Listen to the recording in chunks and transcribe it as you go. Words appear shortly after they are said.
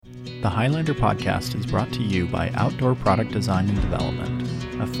The Highlander Podcast is brought to you by Outdoor Product Design and Development,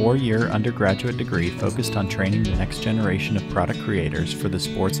 a 4-year undergraduate degree focused on training the next generation of product creators for the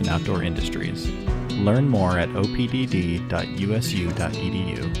sports and outdoor industries. Learn more at opdd.usu.edu.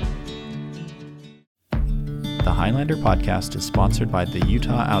 The Highlander Podcast is sponsored by the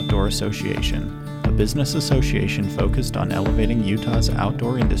Utah Outdoor Association, a business association focused on elevating Utah's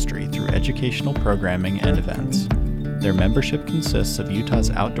outdoor industry through educational programming and events. Their membership consists of Utah's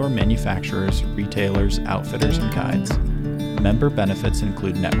outdoor manufacturers, retailers, outfitters, and guides. Member benefits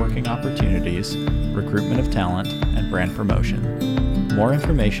include networking opportunities, recruitment of talent, and brand promotion. More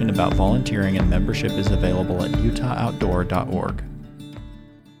information about volunteering and membership is available at utahoutdoor.org.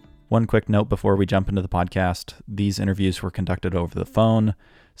 One quick note before we jump into the podcast. These interviews were conducted over the phone,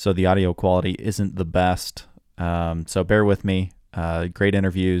 so the audio quality isn't the best. So bear with me. Great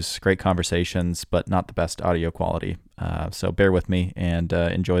interviews, great conversations, but not the best audio quality. So bear with me and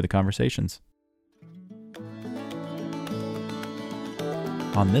enjoy the conversations.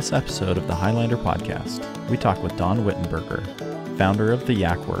 On this episode of the Highlander Podcast, we talk with Don Wittenberger, founder of the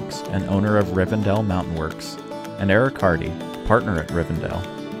Yak Works and owner of Rivendell Mountain Works, and Eric Hardy, partner at Rivendell.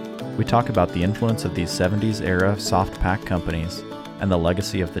 We talk about the influence of these 70s era soft pack companies and the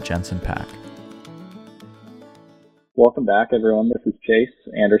legacy of the Jensen pack. Welcome back, everyone. This is Chase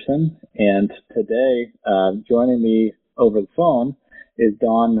Anderson, and today joining me over the phone is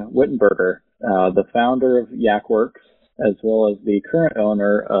Don Wittenberger, the founder of Yak Works, as well as the current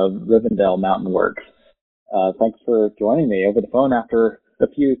owner of Rivendell Mountain Works. Thanks for joining me over the phone after a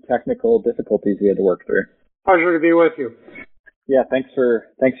few technical difficulties we had to work through. Pleasure to be with you. Yeah, thanks for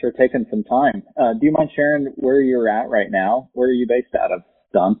taking some time. Do you mind sharing where you're at right now? Where are you based out of,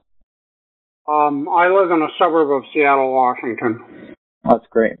 Don? I live in a suburb of Seattle, Washington. That's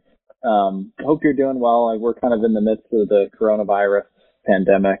great. I hope you're doing well. We're kind of in the midst of the coronavirus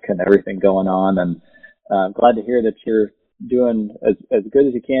pandemic and everything going on, and glad to hear that you're doing as good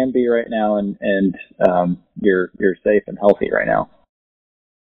as you can be right now, and you're safe and healthy right now.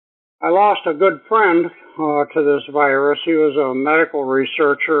 I lost a good friend to this virus. He was a medical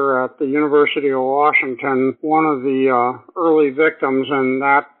researcher at the University of Washington, one of the early victims, and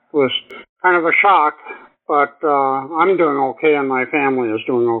that was kind of a shock, but I'm doing okay, and my family is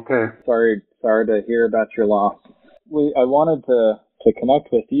doing okay. Sorry to hear about your loss. I wanted to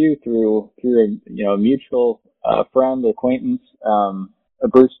connect with you through a mutual friend, acquaintance,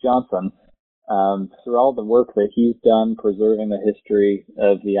 Bruce Johnson. Through all the work that he's done preserving the history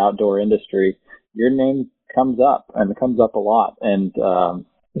of the outdoor industry, your name comes up, and it comes up a lot. And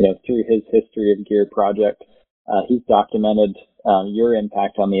through his History of Gear project, he's documented your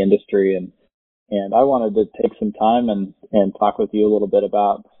impact on the industry, and I wanted to take some time and talk with you a little bit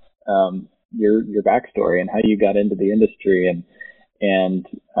about your backstory and how you got into the industry, and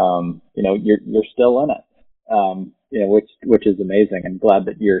you're still in it, which is amazing. I'm glad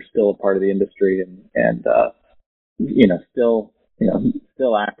that you're still a part of the industry and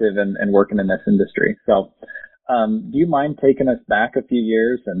still active and working in this industry. So, do you mind taking us back a few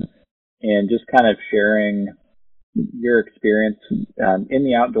years and just kind of sharing your experience in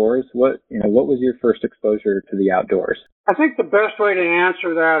the outdoors? What was your first exposure to the outdoors? I think the best way to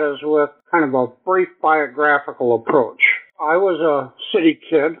answer that is with kind of a brief biographical approach. I was a city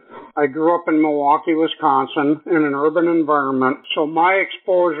kid. I grew up in Milwaukee, Wisconsin, in an urban environment, so my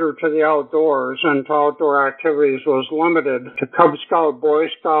exposure to the outdoors and to outdoor activities was limited to Cub Scout, Boy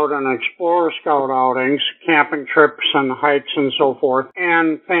Scout, and Explorer Scout outings, camping trips and hikes and so forth,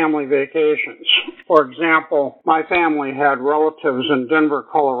 and family vacations. For example, my family had relatives in Denver,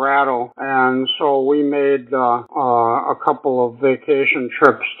 Colorado, and so we made a couple of vacation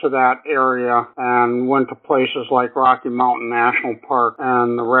trips to that area and went to places like Rocky Mountain National Park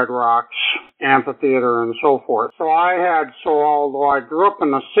and the Red Rocks Amphitheater and so forth. So although I grew up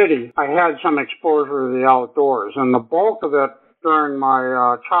in the city, I had some exposure to the outdoors, and the bulk of it during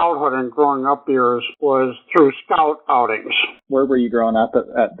my childhood and growing up years was through scout outings. Where were you growing up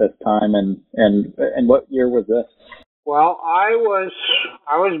at this time, and what year was this? Well, I was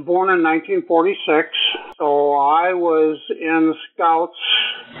born in 1946, so I was in Scouts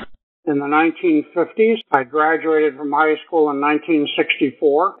in the 1950s. I graduated from high school in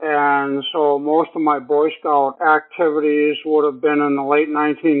 1964, and so most of my Boy Scout activities would have been in the late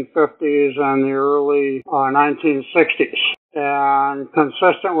 1950s and the early 1960s. And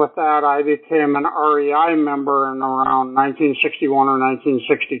consistent with that, I became an REI member in around 1961 or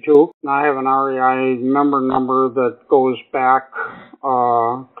 1962. And I have an REI member number that goes back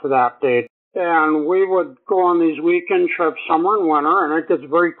to that date. And we would go on these weekend trips, summer and winter, and it gets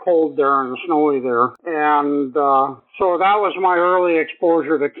very cold there and snowy there. And so that was my early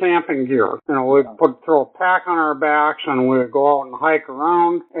exposure to camping gear. You know, we'd throw a pack on our backs and we'd go out and hike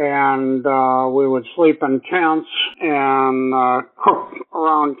around, and we would sleep in tents and cook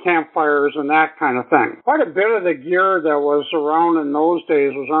around campfires and that kind of thing. Quite a bit of the gear that was around in those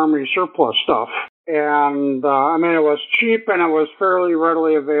days was Army surplus stuff. And, I mean, it was cheap and it was fairly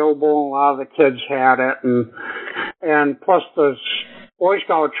readily available. A lot of the kids had it. And plus the Boy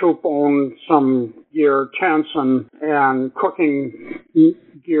Scout troop owned some gear, tents and cooking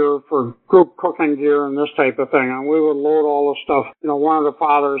gear for group cooking gear and this type of thing. And we would load all the stuff. You know, one of the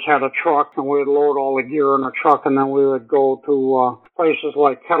fathers had a truck and we would load all the gear in a truck, and then we would go to places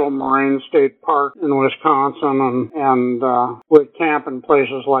like Kettle Moraine State Park in Wisconsin and we'd camp in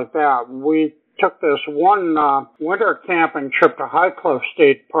places like that. We took this one winter camping trip to High Cliff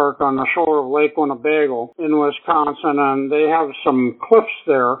State Park on the shore of Lake Winnebago in Wisconsin, and they have some cliffs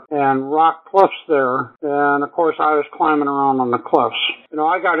there and rock cliffs there. And of course, I was climbing around on the cliffs. You know,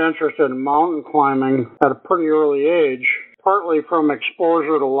 I got interested in mountain climbing at a pretty early age, partly from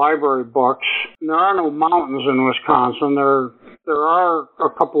exposure to library books. There are no mountains in Wisconsin. There are a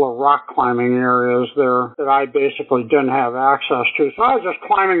couple of rock climbing areas there that I basically didn't have access to. So I was just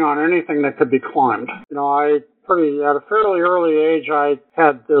climbing on anything that could be climbed. You know, at a fairly early age, I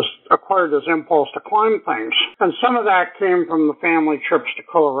had acquired this impulse to climb things. And some of that came from the family trips to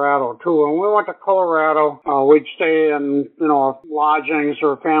Colorado, too. When we went to Colorado, we'd stay in, you know, lodgings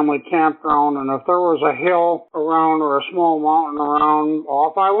or a family campground. And if there was a hill around or a small mountain around,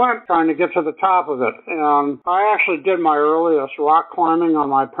 off I went trying to get to the top of it. And I actually did my earliest rock climbing on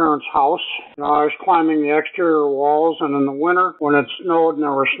my parents' house. You know, I was climbing the exterior walls, and in the winter, when it snowed and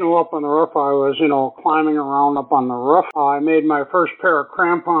there was snow up on the roof, I was, you know, climbing around up on the roof. I made my first pair of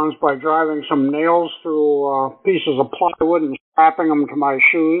crampons by driving some nails through pieces of plywood and strapping them to my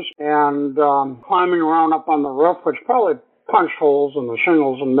shoes, and climbing around up on the roof, which probably punched holes in the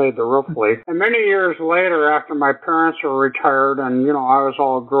shingles and made the roof leak. And many years later, after my parents were retired and, you know, I was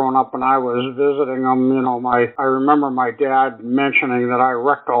all grown up and I was visiting them, you know, I remember my dad mentioning that I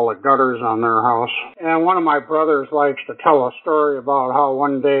wrecked all the gutters on their house. And one of my brothers likes to tell a story about how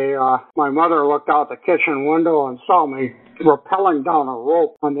one day my mother looked out the kitchen window and saw me rappelling down a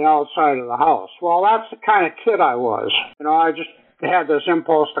rope on the outside of the house. Well, that's the kind of kid I was. You know, I just had this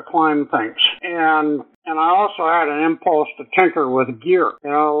impulse to climb things. And I also had an impulse to tinker with gear. You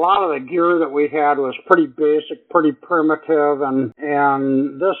know, a lot of the gear that we had was pretty basic, pretty primitive,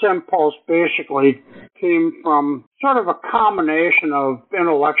 and this impulse basically came from sort of a combination of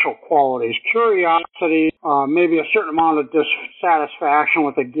intellectual qualities, curiosity, maybe a certain amount of dissatisfaction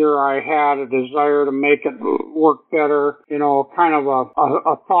with the gear I had, a desire to make it work better, you know, kind of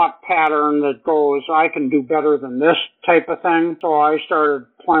a thought pattern that goes, I can do better than this type of thing. So I started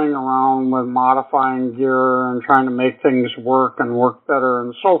playing around with modifying gear and trying to make things work and work better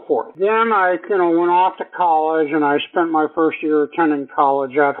and so forth. Then I, you know, went off to college, and I spent my first year attending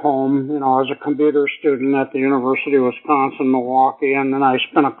college at home. You know, as a computer student at the University of Wisconsin-Milwaukee, and then I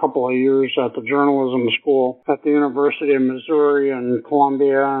spent a couple of years at the journalism school at the University of Missouri and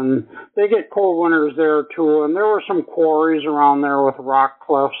Columbia, and they get cold winters there too, and there were some quarries around there with rock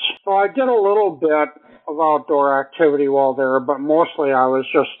cliffs. So I did a little bit of outdoor activity while there, but mostly I was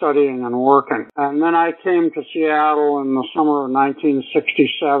just studying and working. And then I came to Seattle in the summer of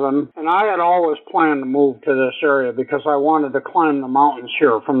 1967, and I had always planned to move to this area because I wanted to climb the mountains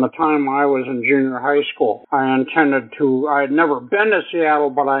here. From the time I was in junior high school, I had never been to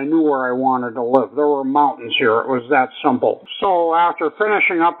Seattle, but I knew where I wanted to live. There were mountains here. It was that simple. So after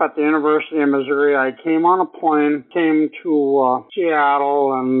finishing up at the University of Missouri, I came on a plane, came to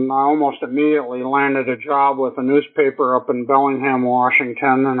Seattle, and I almost immediately landed a job with a newspaper up in Bellingham,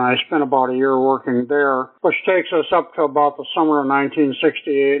 Washington, and I spent about a year working there, which takes us up to about the summer of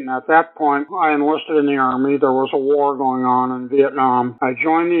 1968, and at that point, I enlisted in the Army. There was a war going on in Vietnam. I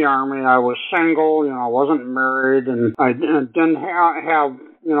joined the Army. I was single, you know, I wasn't married, and I didn't have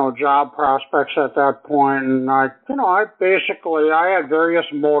you know, job prospects at that point. And I had various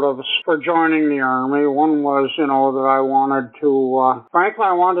motives for joining the Army. One was, you know, that I wanted to,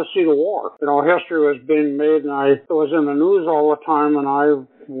 I wanted to see the war. You know, history was being made, and it was in the news all the time, and I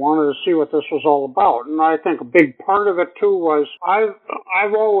wanted to see what this was all about. And I think a big part of it too was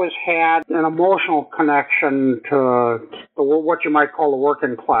I've always had an emotional connection to what you might call the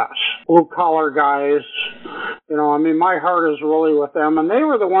working class, blue collar guys. You know, I mean, my heart is really with them, and they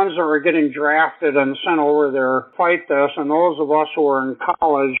were the ones that were getting drafted and sent over there to fight this, and those of us who were in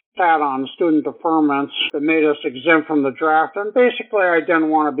college sat on student deferments that made us exempt from the draft, and basically I didn't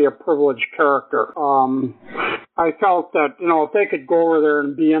want to be a privileged character. I felt that, you know, if they could go over there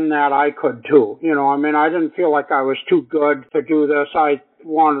and be in that, I could too. You know, I mean, I didn't feel like I was too good to do this. I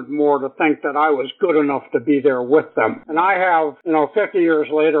wanted more to think that I was good enough to be there with them. And I have, you know, 50 years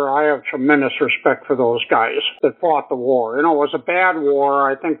later, I have tremendous respect for those guys that fought the war. You know, it was a bad war.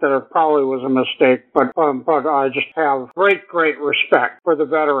 I think that it probably was a mistake, but I just have great respect for the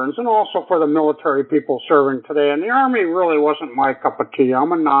veterans and also for the military people serving today. And the Army really wasn't my cup of tea.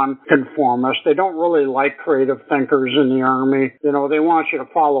 I'm a nonconformist. They don't really like creative thinkers in the Army. You know, they want you to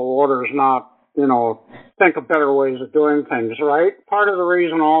follow orders, not, you know, think of better ways of doing things, right? Part of the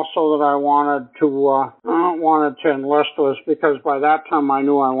reason also that I wanted to enlist was because by that time I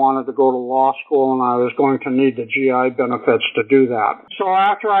knew I wanted to go to law school and I was going to need the GI benefits to do that. So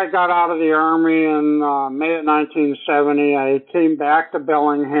after I got out of the Army in May of 1970, I came back to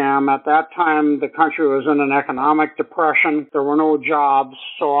Bellingham. At that time, the country was in an economic depression. There were no jobs,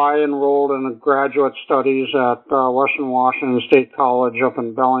 so I enrolled in graduate studies at Western Washington State College up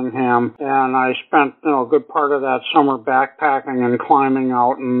in Bellingham, and I spent, you know, a good part of that summer backpacking and climbing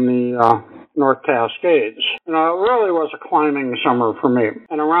out in the North Cascades. You know, it really was a climbing summer for me.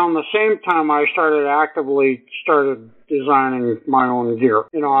 And around the same time, I started designing my own gear.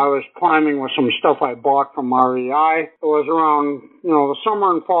 You know, I was climbing with some stuff I bought from REI. It was around, you know, the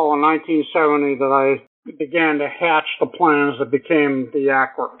summer and fall of 1970 that I began to hatch the plans that became the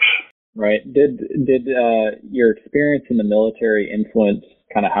Yak Works. Right. Did your experience in the military influence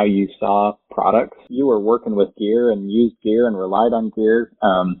kind of how you saw products? You were working with gear and used gear and relied on gear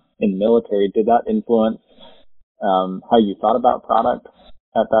in the military. Did that influence how you thought about products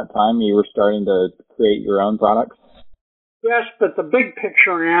at that time? You were starting to create your own products? Yes, but the big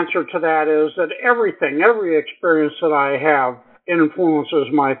picture answer to that is that every experience that I have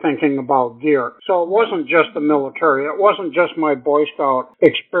influences my thinking about gear. So it wasn't just the military. It wasn't just my Boy Scout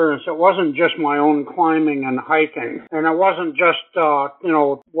experience. It wasn't just my own climbing and hiking. And it wasn't just, you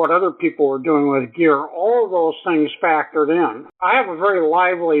know, what other people were doing with gear. All of those things factored in. I have a very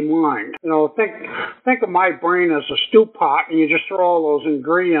lively mind. You know, think of my brain as a stew pot, and you just throw all those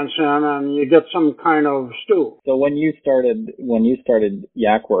ingredients in and you get some kind of stew. So when you started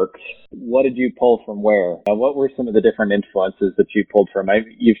Yak Works, what did you pull from where? What were some of the different influences that you pulled from?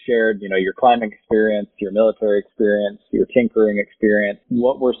 You've shared, you know, your climbing experience, your military experience, your tinkering experience.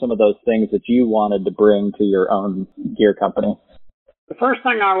 What were some of those things that you wanted to bring to your own gear company? The first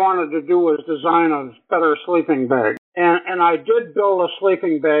thing I wanted to do was design a better sleeping bag. And I did build a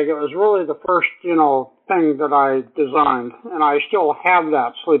sleeping bag. It was really the first, you know, thing that I designed. And I still have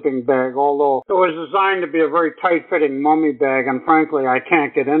that sleeping bag, although it was designed to be a very tight-fitting mummy bag, and frankly, I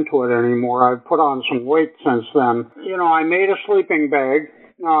can't get into it anymore. I've put on some weight since then. You know, I made a sleeping bag.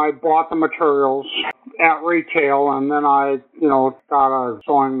 I bought the materials at retail, and then I, you know, got a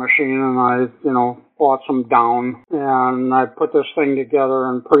sewing machine, and I, you know, bought some down, and I put this thing together,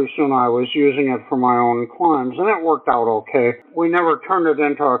 and pretty soon I was using it for my own climbs, and it worked out okay. We never turned it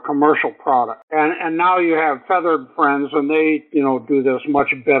into a commercial product. And now you have Feathered Friends, and they, you know, do this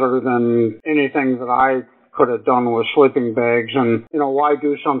much better than anything that I could have done with sleeping bags. And, you know, why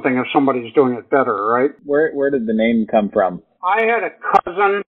do something if somebody's doing it better, right? Where did the name come from? I had a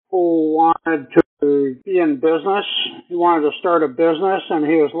cousin who wanted to be in business. He wanted to start a business, and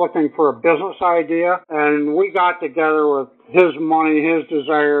he was looking for a business idea. And we got together with his money, his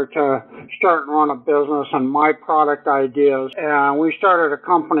desire to start and run a business, and my product ideas. And we started a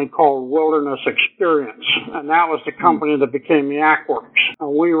company called Wilderness Experience. And that was the company that became Yak Works.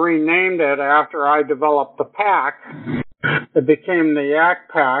 And we renamed it after I developed the pack. It became the Yak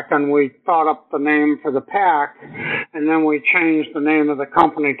Pack, and we thought up the name for the pack, and then we changed the name of the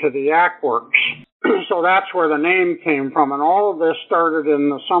company to the Yak Works. So that's where the name came from, and all of this started in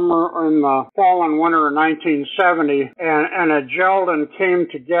the fall and winter of 1970, and it gelled and came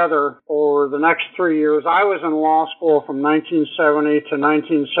together over the next 3 years. I was in law school from 1970 to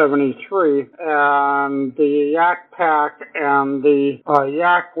 1973, and the Yak Pack and the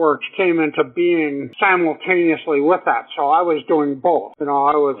Yak Works came into being simultaneously with that. So I was doing both. You know,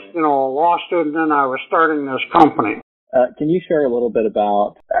 I was, you know, a law student, and I was starting this company. Can you share a little bit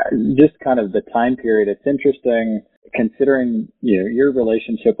about just kind of the time period? It's interesting considering, you know, your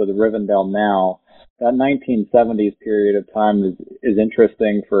relationship with Rivendell now. that 1970s period of time is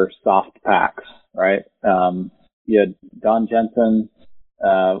interesting for soft packs, right? You had Don Jensen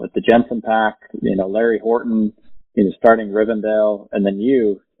with the Jensen pack, Larry Horton, starting Rivendell, and then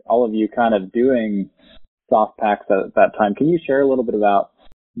all of you kind of doing soft packs at that time. Can you share a little bit about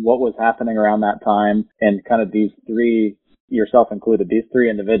what was happening around that time and kind of these three, yourself included, these three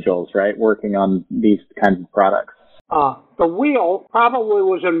individuals, right, working on these kinds of products? The wheel probably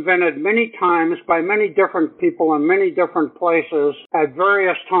was invented many times by many different people in many different places at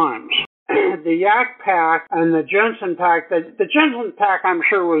various times. The Yak Pack and the Jensen Pack, the Jensen Pack I'm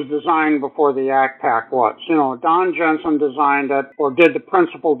sure was designed before the Yak Pack was. Don Jensen designed it or did the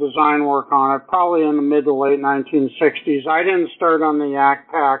principal design work on it probably in the mid to late 1960s. I didn't start on the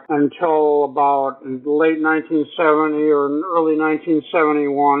Yak Pack until about late 1970 or early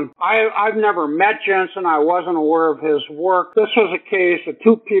 1971. I've never met Jensen. I wasn't aware of his work. This was a case of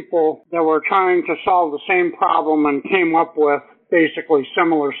two people that were trying to solve the same problem and came up with basically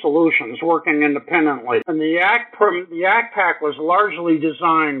similar solutions, working independently. And the Yak Pack was largely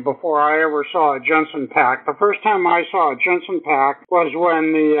designed before I ever saw a Jensen Pack. The first time I saw a Jensen Pack was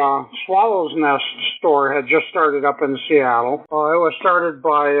when the Swallow's Nest store had just started up in Seattle. It was started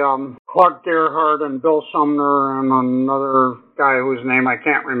by Clark Gerhardt and Bill Sumner and another guy whose name I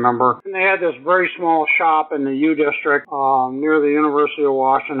can't remember. And they had this very small shop in the U District near the University of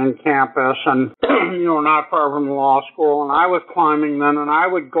Washington campus and, not far from the law school. And I was climbing then, and I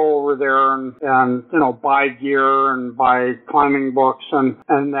would go over there and buy gear and buy climbing books and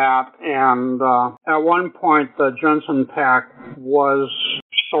that. And at one point, the Jensen Pack was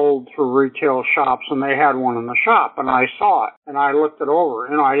sold through retail shops, and they had one in the shop, and I saw it, and I looked it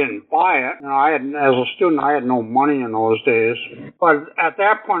over. I didn't buy it. As a student, I had no money in those days. But at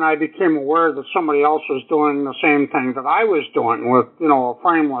that point, I became aware that somebody else was doing the same thing that I was doing with, a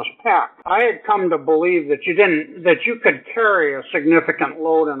frameless pack. I had come to believe that you could carry a significant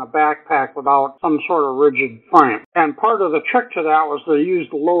load in a backpack without some sort of rigid frame. And part of the trick to that was to use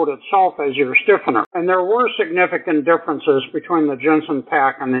the load itself as your stiffener. And there were significant differences between the Jensen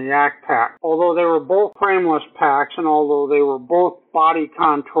Pack and the Yak Pack. Although they were both frameless packs and although they were both body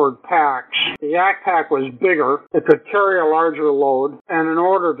contoured packs, the Yak Pack was bigger. It could carry a larger load, and in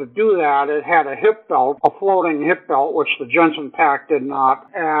order to do that, it had a hip belt, a floating hip belt, which the Jensen Pack did not.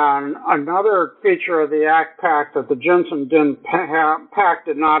 And another feature of the Yak Pack that the Jensen Pack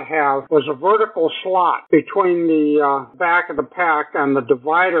did not have was a vertical slot between the back of the pack and the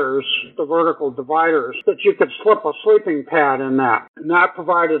dividers, the vertical dividers, that you could slip a sleeping pad in that. And that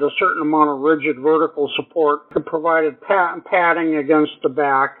provided a certain amount of rigid vertical support. It provided padding against the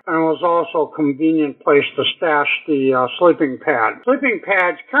back, and it was also a convenient place to stash the sleeping pad.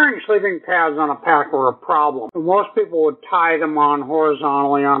 Carrying sleeping pads on a pack were a problem. And most people would tie them on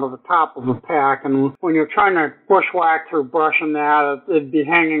horizontally onto the top of the pack, and when you're trying to bushwhack through brush and that, it'd be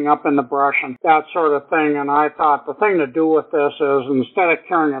hanging up in the brush and that sort of thing. And I thought the thing to do with this is instead of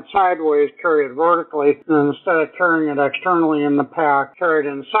carrying it sideways, carry it vertically, and instead of carrying it externally in the pack, carry it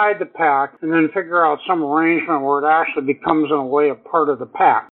inside the pack, and then figure out some arrangement where it actually becomes in a way a part of the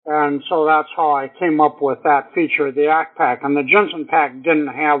pack. And so that's how I came up with that feature of the Yak Pack. And the Jensen Pack didn't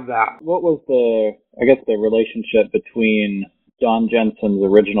have that. What was the relationship between Don Jensen's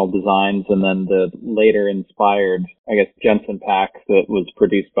original designs and then the later inspired, Jensen Pack that was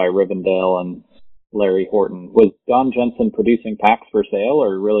produced by Rivendell and Larry Horton? Was Don Jensen producing packs for sale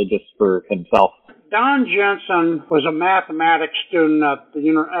or really just for himself? Don Jensen was a mathematics student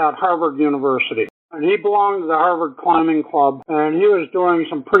at Harvard University. And he belonged to the Harvard Climbing Club, and he was doing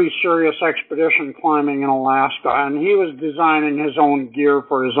some pretty serious expedition climbing in Alaska, and he was designing his own gear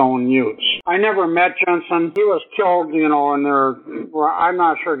for his own use. I never met Jensen. He was killed, I'm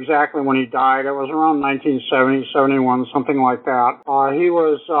not sure exactly when he died. It was around 1970, 71, something like that. He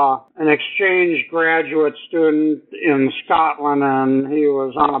was an exchange graduate student in Scotland, and he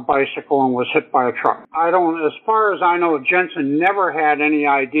was on a bicycle and was hit by a truck. As far as I know, Jensen never had any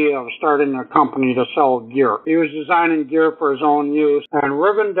idea of starting a company to sell gear. He was designing gear for his own use, and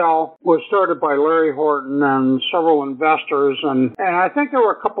Rivendell was started by Larry Horton and several investors, and I think there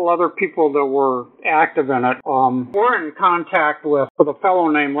were a couple other people that were active in it. We're in contact with a fellow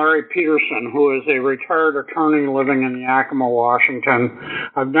named Larry Peterson, who is a retired attorney living in Yakima, Washington.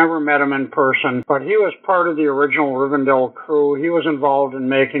 I've never met him in person, but he was part of the original Rivendell crew. He was involved in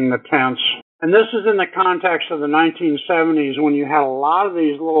making the tents. And this is in the context of the 1970s when you had a lot of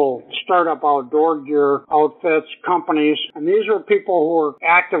these little startup outdoor gear outfits, companies, and these were people who were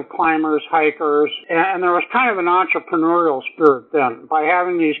active climbers, hikers, and there was kind of an entrepreneurial spirit then. By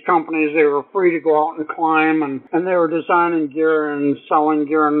having these companies, they were free to go out and climb, and they were designing gear and selling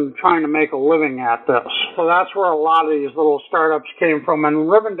gear and trying to make a living at this. So that's where a lot of these little startups came from, and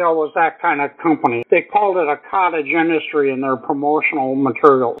Rivendell was that kind of company. They called it a cottage industry in their promotional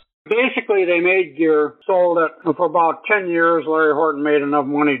materials. Basically, they made gear, sold it, and for about 10 years, Larry Horton made enough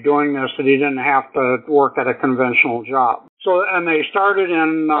money doing this that he didn't have to work at a conventional job. So, and they started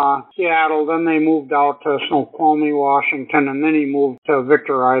in Seattle, then they moved out to Snoqualmie, Washington, and then he moved to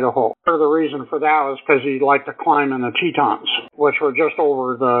Victor, Idaho. Part of the reason for that was because he liked to climb in the Tetons, which were just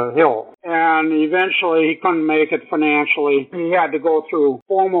over the hill. And eventually, he couldn't make it financially. He had to go through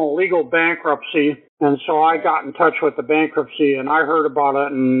formal legal bankruptcy. And so I got in touch with the bankruptcy, and I heard about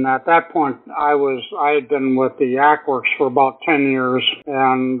it. And at that point, I had been with the Yak Works for about 10 years,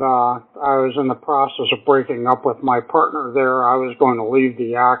 and I was in the process of breaking up with my partner there. I was going to leave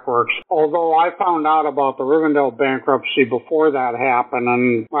the Yak Works. Although I found out about the Rivendell bankruptcy before that happened,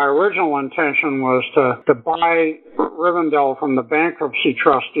 and my original intention was to buy Rivendell from the bankruptcy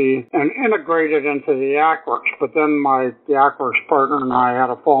trustee and integrate it into the Yak Works. But then my Yak Works partner and I had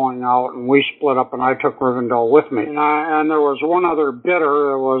a falling out, and we split up, and I took Rivendell with me. And there was one other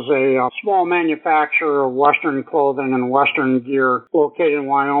bidder. There was a small manufacturer of Western clothing and Western gear located in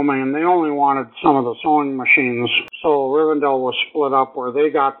Wyoming, and they only wanted some of the sewing machines. So Rivendell was split up where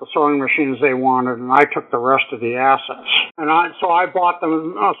they got the sewing machines they wanted, and I took the rest of the assets. And so I bought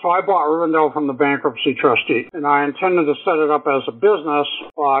Rivendell from the bankruptcy trustee, and I intended to set it up as a business,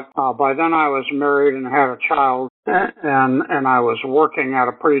 but by then I was married and had a child, and I was working at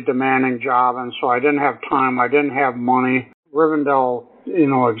a pretty demanding job, and so I didn't have time, I didn't have money. Rivendell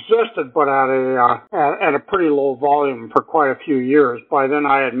existed, but at a pretty low volume for quite a few years. By then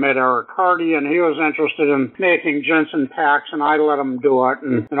I had met Eric Hardy, and he was interested in making Jensen packs, and I let him do it,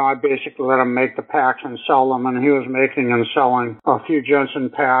 and I basically let him make the packs and sell them, and he was making and selling a few Jensen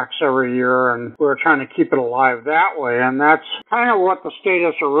packs every year, and we were trying to keep it alive that way. And that's kind of what the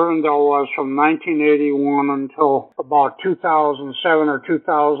status of Rivendell was from 1981 until about 2007 or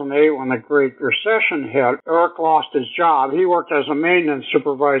 2008 when the Great Recession hit. Eric lost his job. He worked as a maintenance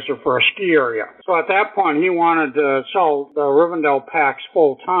supervisor for a ski area. So at that point, he wanted to sell the Rivendell packs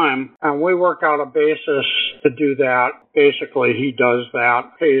full time, and we worked out a basis to do that. Basically, he does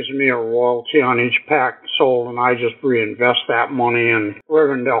that, pays me a royalty on each pack sold, and I just reinvest that money in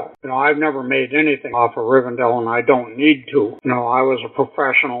Rivendell. I've never made anything off of Rivendell, and I don't need to. I was a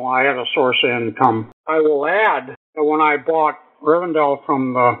professional. I had a source of income. I will add that when I bought Rivendell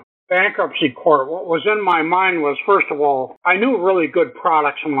from the bankruptcy court, what was in my mind was, first of all, I knew really good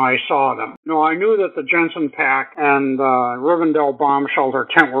products when I saw them. I knew that the Jensen pack and Rivendell bomb shelter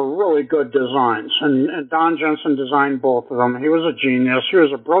tent were really good designs, and Don Jensen designed both of them. He was a genius. He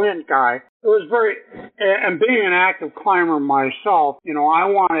was a brilliant guy. It was and being an active climber myself, I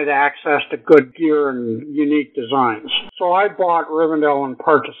wanted access to good gear and unique designs. So I bought Rivendell in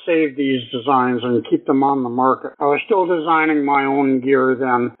part to save these designs and keep them on the market. I was still designing my own gear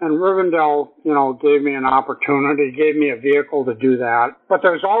then, and Rivendell, gave me an opportunity, gave me a vehicle to do that. But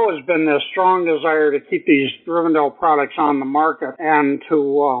there's always been this strong desire to keep these Rivendell products on the market and to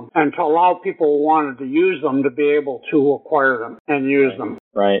allow people who wanted to use them to be able to acquire them and use them.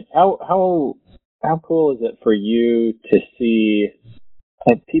 Right. How cool is it for you to see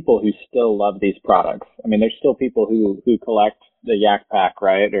people who still love these products? I mean, there's still people who collect the Yak Pack,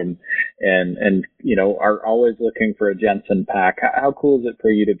 right? And are always looking for a Jensen pack. How cool is it for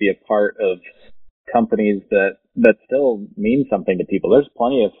you to be a part of companies that still mean something to people? There's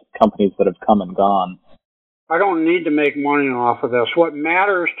plenty of companies that have come and gone. I don't need to make money off of this. What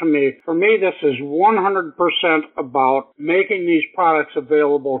matters to me, this is 100% about making these products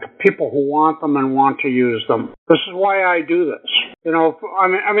available to people who want them and want to use them. This is why I do this.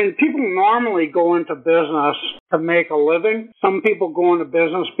 People normally go into business to make a living. Some people go into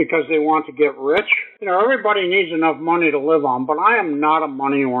business because they want to get rich. Everybody needs enough money to live on, but I am not a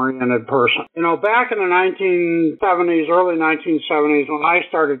money-oriented person. Back in the 1970s, early 1970s, when I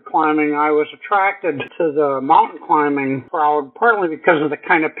started climbing, I was attracted to the mountain climbing crowd, partly because of the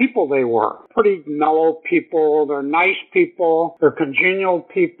kind of people they were. Pretty mellow people, they're nice people, they're congenial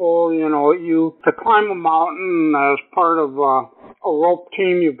people. To climb a mountain as part of a rope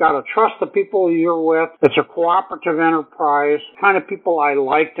team, you've got to trust the people you're with. It's a cooperative enterprise, kind of people I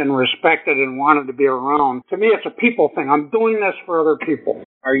liked and respected and wanted to be around. To me, it's a people thing. I'm doing this for other people.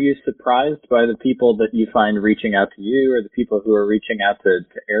 Are you surprised by the people that you find reaching out to you or the people who are reaching out to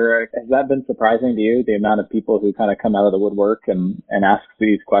Eric? Has that been surprising to you, the amount of people who kind of come out of the woodwork and ask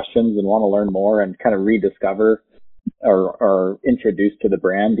these questions and want to learn more and kind of rediscover or introduce to the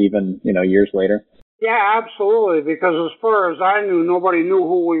brand even, years later? Yeah, absolutely, because as far as I knew, nobody knew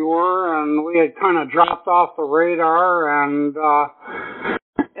who we were, and we had kind of dropped off the radar, and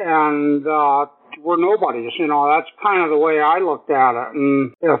we're nobodies. That's kind of the way I looked at it.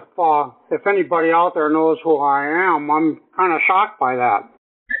 And if anybody out there knows who I am, I'm kind of shocked by that.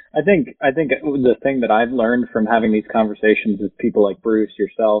 I think the thing that I've learned from having these conversations with people like Bruce,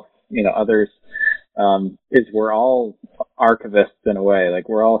 yourself, others, is we're all archivists in a way. Like,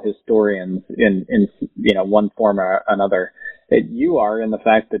 we're all historians in one form or another. That you are in the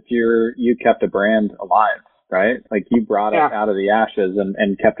fact that you kept a brand alive, right? Like, you brought it out of the ashes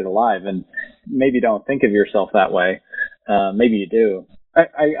and kept it alive. And maybe don't think of yourself that way. Maybe you do.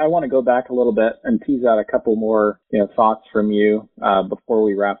 I want to go back a little bit and tease out a couple more, thoughts from you before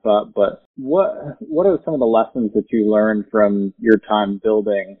we wrap up. But what are some of the lessons that you learned from your time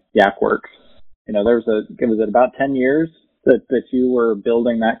building YakWorks? Was it about 10 years that you were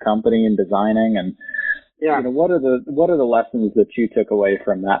building that company and designing, and what are the lessons that you took away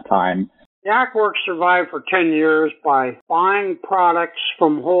from that time? YakWorks survived for 10 years by buying products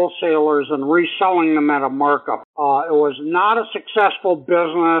from wholesalers and reselling them at a markup. It was not a successful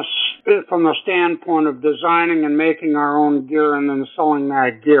business from the standpoint of designing and making our own gear and then selling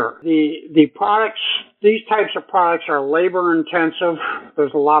that gear. These types of products are labor intensive.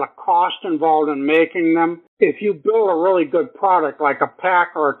 There's a lot of cost involved in making them. If you build a really good product like a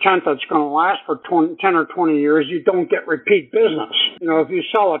pack or a tent that's going to last for 10 or 20 years, you don't get repeat business. If you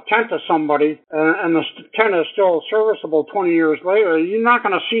sell a tent to somebody and the tent is still serviceable 20 years later, you're not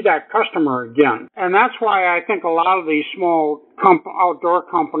going to see that customer again. And that's why I think a lot of these small outdoor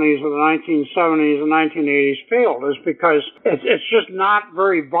companies of the 1970s and 1980s failed, is because it's just not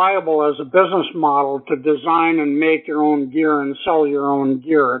very viable as a business model to design and make your own gear and sell your own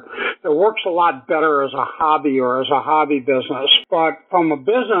gear. It works a lot better as a hobby or as a hobby business. But from a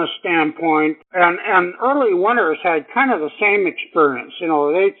business standpoint, and early winners had kind of the same experience.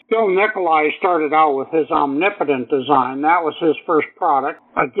 Bill Nicolai started out with his Omnipotent design. That was his first product.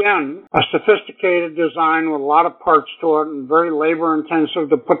 Again, a sophisticated design with a lot of parts to it and very labor intensive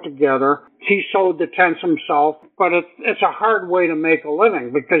to put together. He sewed the tents himself, but it's a hard way to make a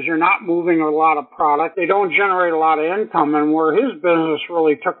living because you're not moving a lot of product. They don't generate a lot of income, and where his business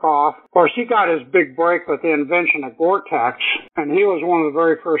really took off, of course, he got his big break with the invention of Gore-Tex, and he was one of the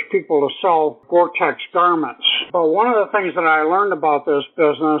very first people to sell Gore-Tex garments. But one of the things that I learned about this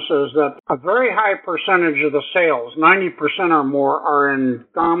business is that a very high percentage of the sales, 90% or more, are in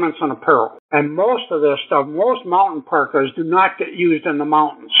garments and apparel. And most of this stuff, most mountain parkas do not get used in the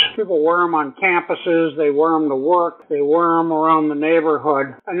mountains. People wear them on campuses, they wear them to work, they wear them around the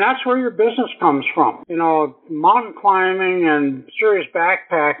neighborhood, and that's where your business comes from. Mountain climbing and serious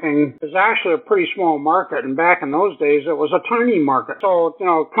backpacking is actually a pretty small market, and back in those days it was a tiny market. So,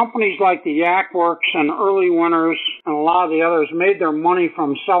 companies like the YakWorks and Early Winners and a lot of the others made their money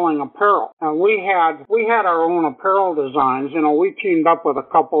from selling apparel. And we had our own apparel designs. We teamed up with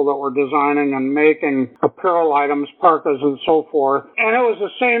a couple that were designing and making apparel items, parkas and so forth. And it was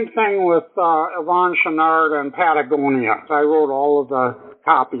the same thing with Yvon Chouinard and Patagonia. I wrote all of the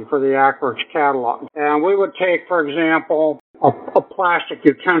copy for the YakWorks catalog. And we would take, for example, a plastic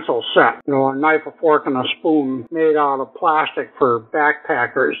utensil set, a knife, a fork, and a spoon made out of plastic for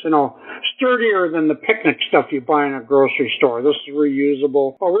backpackers, sturdier than the picnic stuff you buy in a grocery store. This is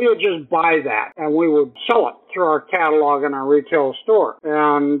reusable. But we would just buy that, and we would sell it through our catalog in our retail store.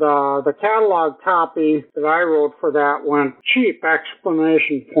 And the catalog copy that I wrote for that went cheap,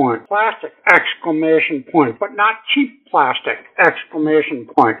 exclamation point, plastic, exclamation point, but not cheap plastic, exclamation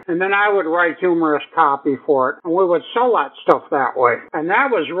point. And then I would write humorous copy for it, and we would sell that stuff that way. And that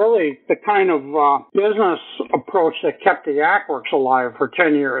was really the kind of business approach that kept the YakWorks alive for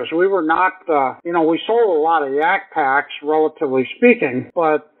 10 years. We were not, we sold a lot of yak packs, relatively speaking,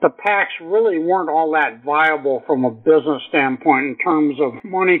 but the packs really weren't all that viable from a business standpoint in terms of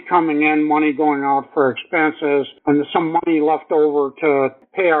money coming in, money going out for expenses, and some money left over to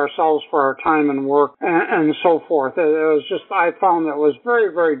pay ourselves for our time and work and so forth. It was just, I found that it was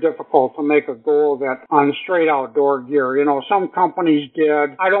very, very difficult to make a go of it on straight outdoor gear. Some companies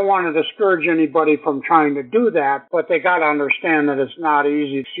did. I don't want to discourage anybody from trying to do that, but they got to understand that it's not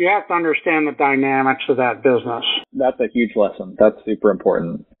easy. So you have to understand the dynamics of that business. That's a huge lesson. That's super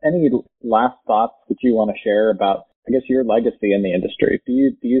important. Any last thoughts that you want to share about I guess, your legacy in the industry? Do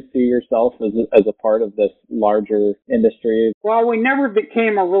you see yourself as a part of this larger industry? Well, we never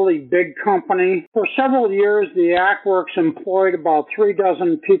became a really big company. For several years, the ACWorks employed about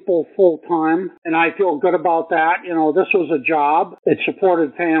 36 people full time, and I feel good about that. This was a job. It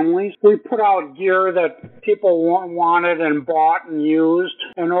supported families. We put out gear that people wanted and bought and used,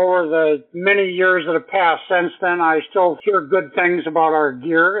 and over the many years that have passed since then, I still hear good things about our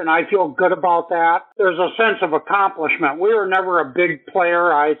gear, and I feel good about that. There's a sense of accomplishment. We were never a big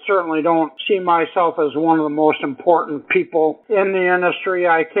player. I certainly don't see myself as one of the most important people in the industry.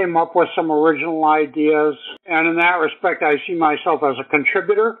 I came up with some original ideas, and in that respect, I see myself as a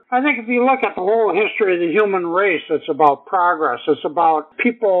contributor. I think if you look at the whole history of the human race, it's about progress. It's about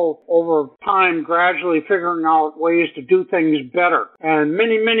people over time gradually figuring out ways to do things better. And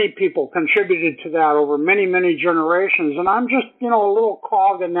many, many people contributed to that over many, many generations. And I'm just, a little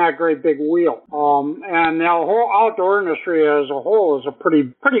cog in that great big wheel. And the whole outdoor industry as a whole is a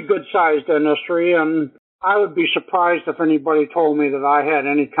pretty good-sized industry. And I would be surprised if anybody told me that I had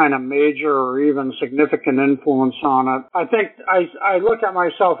any kind of major or even significant influence on it. I think I look at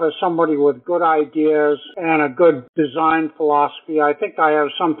myself as somebody with good ideas and a good design philosophy. I think I have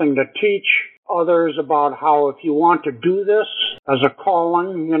something to teach others about how, if you want to do this as a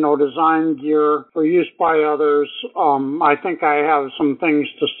calling, design gear for use by others, I think I have some things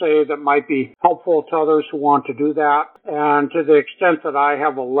to say that might be helpful to others who want to do that. And to the extent that I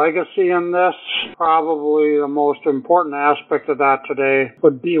have a legacy in this, probably the most important aspect of that today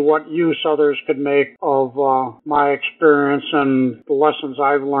would be what use others could make of my experience and the lessons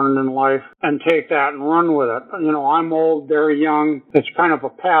I've learned in life, and take that and run with it. I'm old, they're young. It's kind of a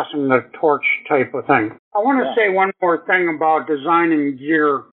passing the torch type of thing. I want to say one more thing about designing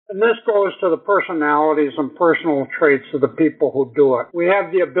gear. And this goes to the personalities and personal traits of the people who do it. We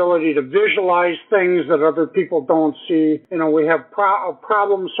have the ability to visualize things that other people don't see. We have a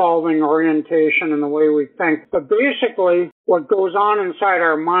problem-solving orientation in the way we think. But basically, what goes on inside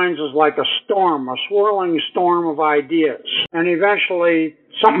our minds is like a storm, a swirling storm of ideas. And eventually,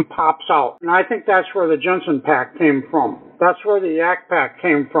 something pops out. And I think that's where the Jensen Pack came from. That's where the Yak Pack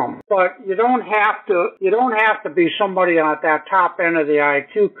came from. But you don't have to be somebody at that top end of the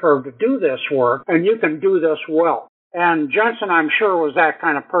IQ curve to do this work, and you can do this well. And Jensen, I'm sure, was that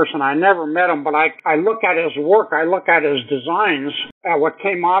kind of person. I never met him, but I look at his work, I look at his designs, at what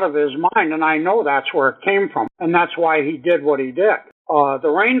came out of his mind, and I know that's where it came from. And that's why he did what he did. The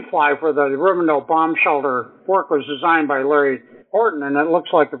Rainfly for the Rivendell bomb shelter work was designed by Larry Horton, and it looks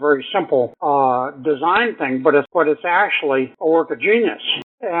like a very simple design thing, but it's actually a work of genius.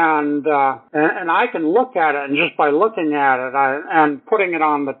 And I can look at it, and just by looking at it and putting it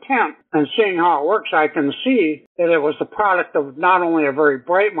on the tent and seeing how it works, I can see that it was the product of not only a very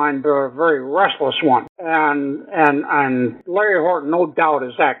bright mind, but a very restless one. And Larry Horton, no doubt,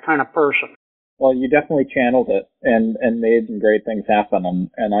 is that kind of person. Well, you definitely channeled it and made some great things happen,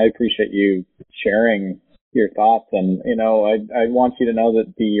 and I appreciate you sharing your thoughts. And I want you to know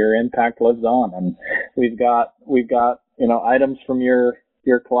that your impact lives on, and we've got items from your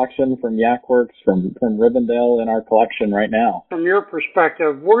collection, from Yakworks, from Rivendell in our collection right now. From your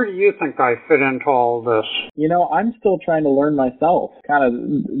perspective, where do you think I fit into all this? I'm still trying to learn myself, kind of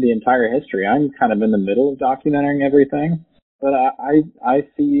the entire history. I'm kind of in the middle of documenting everything, but I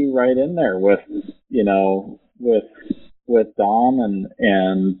see you right in there with Don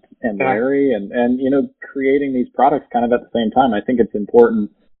and Larry and creating these products kind of at the same time. I think it's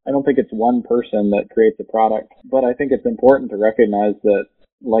important. I don't think it's one person that creates a product, but I think it's important to recognize that,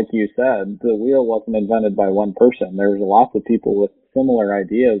 like you said, the wheel wasn't invented by one person. There was lots of people with similar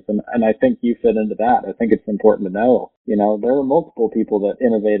ideas, and I think you fit into that. I think it's important to know, there were multiple people that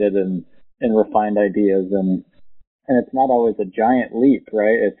innovated and refined ideas, and it's not always a giant leap,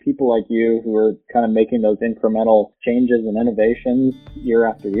 right? It's people like you who are kind of making those incremental changes and innovations year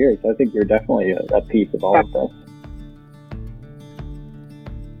after year. So I think you're definitely a piece of all of this.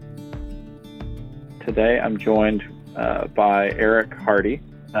 Today I'm joined by Eric Hardy,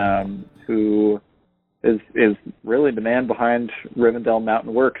 who is really the man behind Rivendell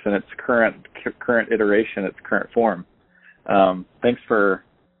Mountain Works in its current iteration, its current form. Thanks for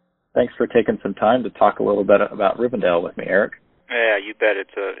taking some time to talk a little bit about Rivendell with me, Eric. Yeah, you bet.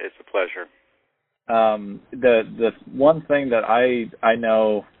 It's a pleasure. The one thing that I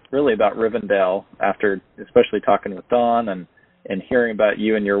know really about Rivendell, after especially talking with Don and hearing about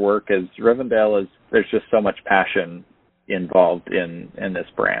you and your work, is Rivendell there's just so much passion involved in this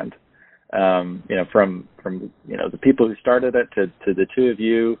brand. From the people who started it to the two of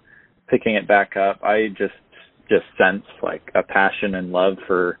you picking it back up, I just sense like a passion and love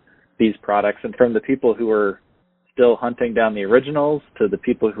for these products, and from the people who are still hunting down the originals to the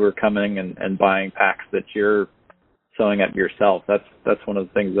people who are coming and buying packs that you're sewing up yourself. That's one of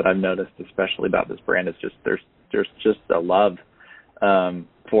the things that I've noticed, especially about this brand, is just there's just a love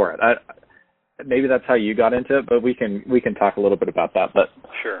for it. Maybe that's how you got into it, but we can talk a little bit about that. But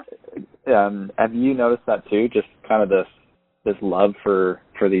sure. Have you noticed that too? Just kind of this love for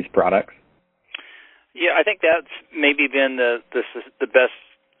these products? Yeah, I think that's maybe been the best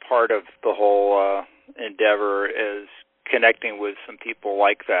part of the whole endeavor, is connecting with some people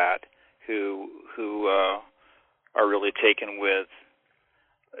like that who are really taken with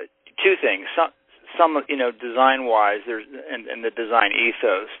two things. Some design-wise, there's and the design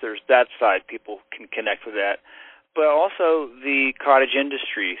ethos. There's that side, people can connect with that, but also the cottage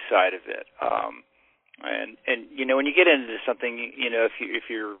industry side of it. And when you get into something, if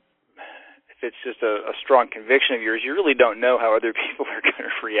it's just a strong conviction of yours, you really don't know how other people are going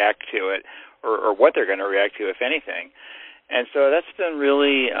to react to it, or what they're going to react to, if anything. And so that's been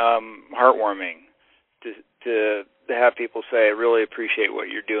really heartwarming to have people say, I really appreciate what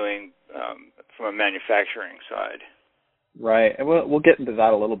you're doing from a manufacturing side. Right. And we'll get into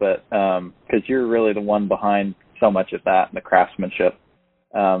that a little bit, because you're really the one behind so much of that and the craftsmanship.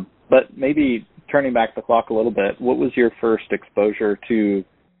 But maybe turning back the clock a little bit, what was your first exposure to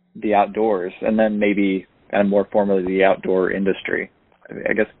the outdoors, and then maybe kind of more formally the outdoor industry?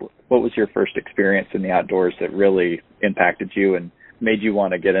 I guess, what was your first experience in the outdoors that really impacted you and made you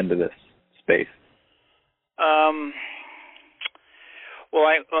want to get into this space? Well,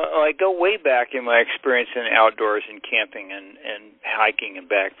 I go way back in my experience in outdoors and camping and hiking and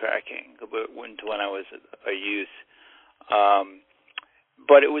backpacking when I was a youth.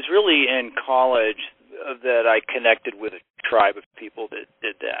 But it was really in college that I connected with a tribe of people that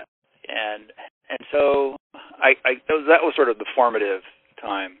did that, and so that was sort of the formative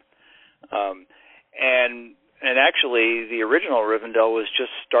time, and actually the original Rivendell was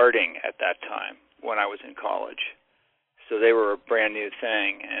just starting at that time when I was in college, so they were a brand new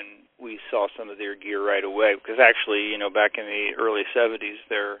thing, and we saw some of their gear right away, because actually, back in the early 70s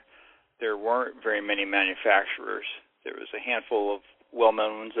there weren't very many manufacturers. There was a handful of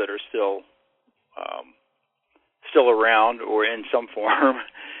well-known ones that are still around or in some form,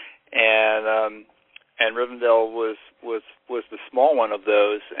 and Rivendell was the small one of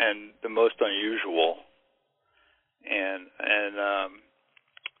those and the most unusual, and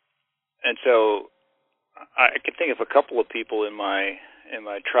so I can think of a couple of people in my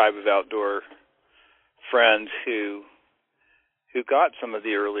tribe of outdoor friends who got some of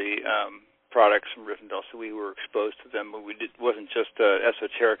the early products from Rivendell, so we were exposed to them. But it wasn't just an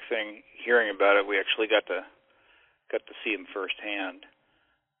esoteric thing hearing about it. We actually got to see them firsthand.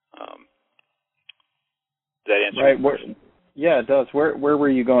 Does that answer your question? Yeah, it does. Where were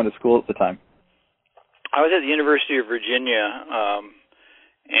you going to school at the time? I was at the University of Virginia,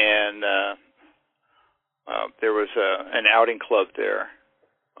 and there was an outing club there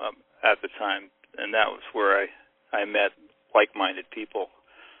at the time, and that was where I met like-minded people.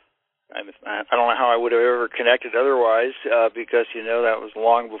 I don't know how I would have ever connected otherwise, because that was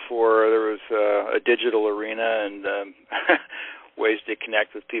long before there was a digital arena and ways to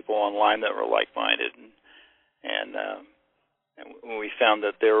connect with people online that were like-minded, and when we found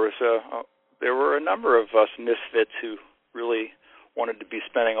that there were a number of us misfits who really wanted to be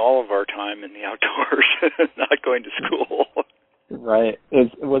spending all of our time in the outdoors, not going to school. Right.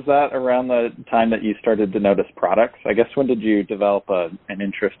 Was that around the time that you started to notice products? I guess, when did you develop an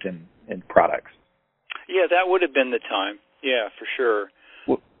interest in products? Yeah, that would have been the time. Yeah, for sure.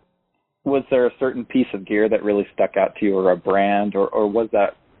 Was there a certain piece of gear that really stuck out to you, or a brand, or was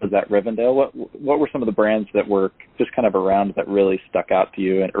that Rivendell? What were some of the brands that were just kind of around that really stuck out to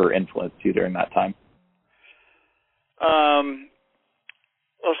you or influenced you during that time?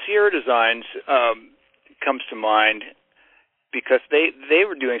 Well, Sierra Designs comes to mind, because they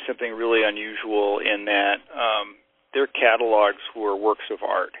were doing something really unusual in that their catalogs were works of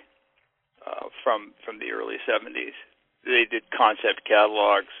art from the early 70s. They did concept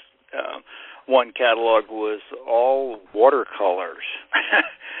catalogs. One catalog was all watercolors.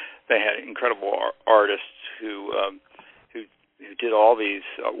 They had incredible artists who did all these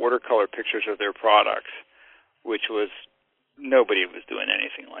watercolor pictures of their products, which was, nobody was doing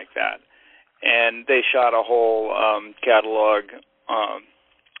anything like that. And they shot a whole catalog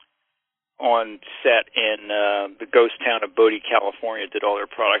on set in the ghost town of Bodie, California, did all their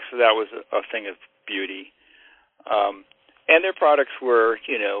products. So that was a thing of beauty. And their products were,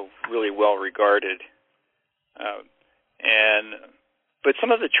 really well regarded. But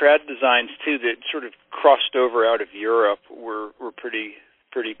some of the trad designs too that sort of crossed over out of Europe were pretty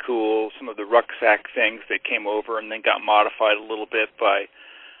pretty cool. Some of the rucksack things that came over and then got modified a little bit by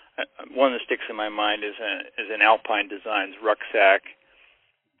one that sticks in my mind is an Alpine Designs rucksack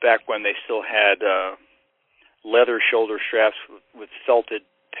back when they still had leather shoulder straps with felted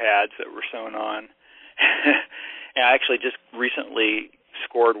pads that were sewn on. And I actually just recently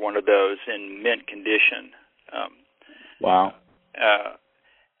scored one of those in mint condition. Wow.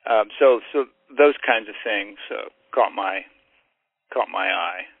 So those kinds of things caught my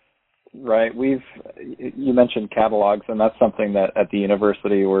eye. Right. You mentioned catalogs, and that's something that at the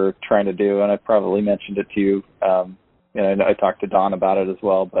university we're trying to do, and I probably mentioned it to you. And I talked to Don about it as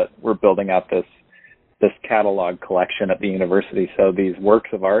well, but we're building out this catalog collection at the university so these works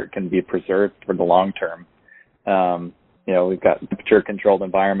of art can be preserved for the long term. We've got temperature-controlled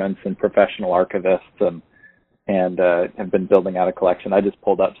environments and professional archivists and have been building out a collection. I just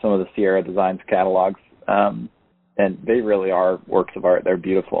pulled up some of the Sierra Designs catalogs, and they really are works of art. They're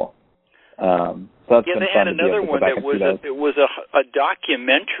beautiful. So that's been they fun had to another be able to one go back that and was a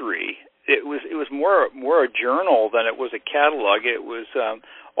documentary. It was more a journal than it was a catalog. It was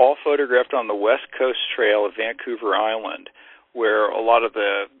all photographed on the West Coast Trail of Vancouver Island, where a lot of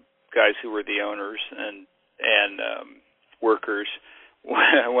the guys who were the owners and workers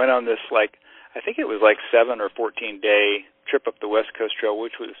went on this, I think it was 7 or 14 day trip up the West Coast Trail,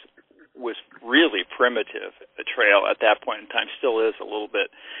 which was really primitive, a trail at that point in time, still is a little bit.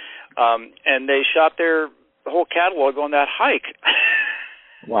 And they shot the whole catalog on that hike.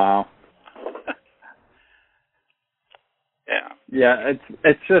 Wow. Yeah,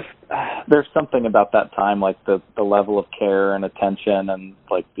 it's just there's something about that time, like the level of care and attention and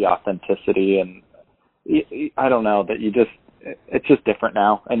like the authenticity, and I don't know, that it's just different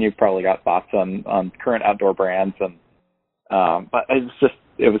now. And you've probably got thoughts on current outdoor brands, and but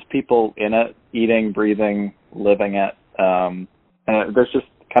it was people in it, eating, breathing, living it, and there's just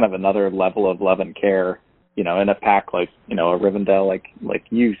kind of another level of love and care, in a pack like a Rivendell, like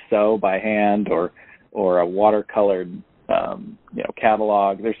you sew by hand, or a watercolored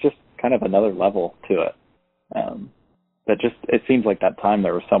catalog. There's just kind of another level to it. That just, it seems like that time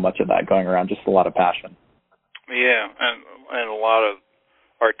there was so much of that going around, just a lot of passion. Yeah, and a lot of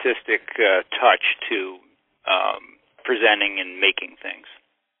artistic touch to presenting and making things.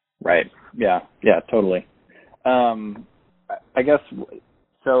 Right. Yeah, totally. I guess,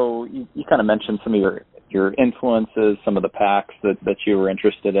 so you kind of mentioned some of your influences, some of the packs that you were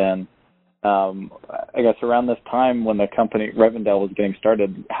interested in. I guess around this time when the company Rivendell was getting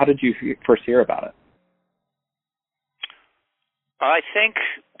started, how did you first hear about it? I think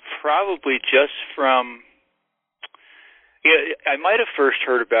probably just from, I might have first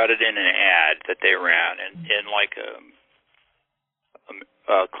heard about it in an ad that they ran in like a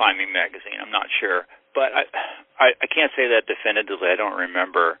climbing magazine. I'm not sure, but I can't say that definitively. I don't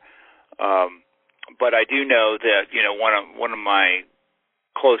remember, but I do know that one of my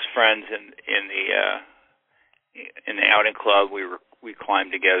close friends in the outing club, we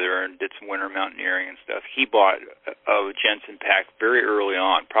climbed together and did some winter mountaineering and stuff. He bought a Jensen pack very early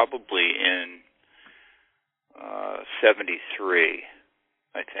on, probably in 73,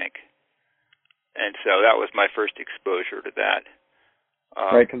 I think. And so that was my first exposure to that.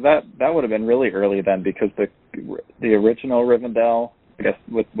 Right, because that would have been really early then, because the original Rivendell, I guess,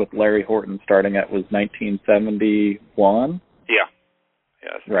 with Larry Horton starting it, was 1971. Yeah.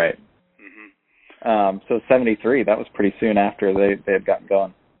 Yes. Right. So 73, that was pretty soon after they had gotten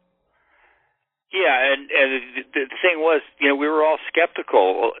going. Yeah, and the thing was, we were all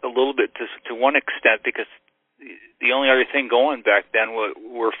skeptical a little bit to one extent, because the only other thing going back then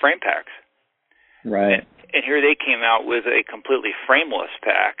were frame packs. Right. And here they came out with a completely frameless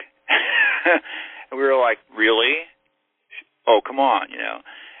pack. And we were like, really? Oh, come on,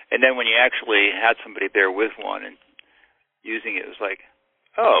 And then when you actually had somebody there with one and using it, it was like,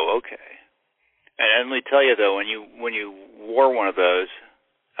 oh, okay. And let me tell you, though, when you wore one of those,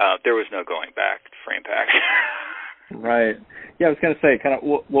 there was no going back to frame pack. Right. Yeah, I was going to say, kind of,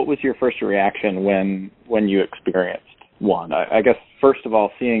 what was your first reaction when you experienced one? I guess first of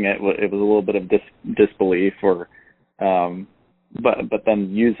all, seeing it was a little bit of disbelief, but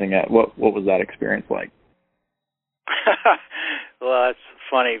then using it, what was that experience like? Well, that's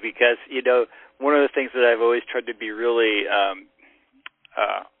funny because one of the things that I've always tried to be really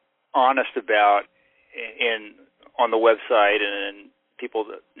honest about on the website and people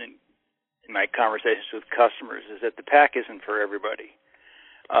in my conversations with customers is that the pack isn't for everybody,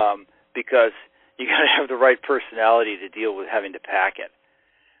 because you got to have the right personality to deal with having to pack it.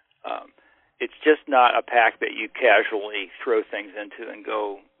 It's just not a pack that you casually throw things into and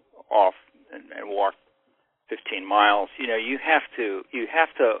go off and walk 15 miles. You have to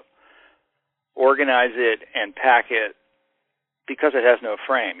organize it and pack it because it has no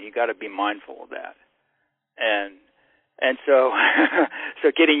frame. You got to be mindful of that, and so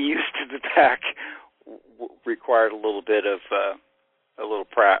so getting used to the pack required a little bit of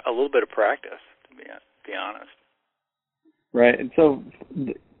practice, to be honest. Right, and so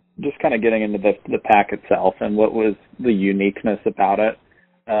just kind of getting into the pack itself and what was the uniqueness about it.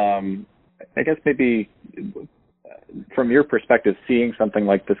 I guess maybe from your perspective, seeing something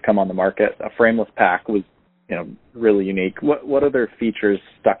like this come on the market, a frameless pack was, really unique. What other features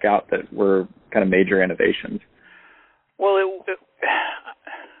stuck out that were kind of major innovations? Well,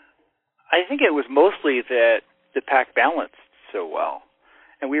 I think it was mostly that the pack balanced so well.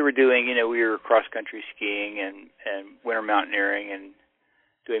 And we were doing, we were cross-country skiing and winter mountaineering and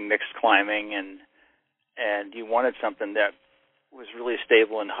doing mixed climbing, and you wanted something that was really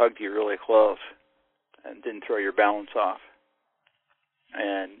stable and hugged you really close and didn't throw your balance off.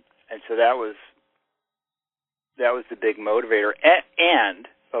 And so that was the big motivator. And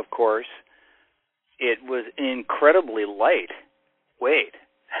of course, it was incredibly lightweight.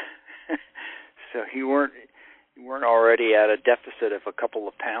 So you weren't already at a deficit of a couple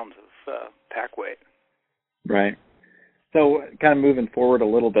of pounds of pack weight. Right. So kind of moving forward a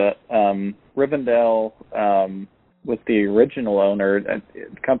little bit, Rivendell was the original owner.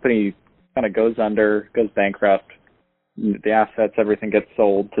 The company kind of goes bankrupt. The assets, everything gets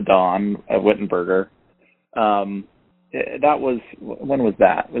sold to Don Wittenberger. When was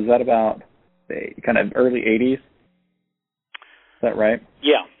that? Was that about kind of early 80s? Is that right?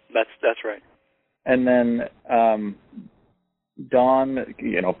 Yeah, that's right. And then Don,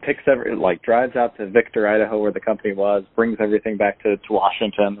 drives out to Victor, Idaho, where the company was, brings everything back to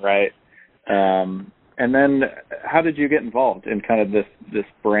Washington, right? And then how did you get involved in kind of this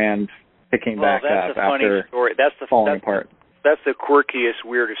brand picking back up after falling apart? That's the quirkiest,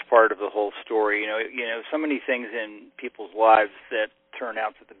 weirdest part of the whole story. So many things in people's lives that turn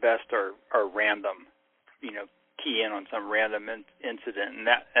out that the best are random. Key in on some random incident,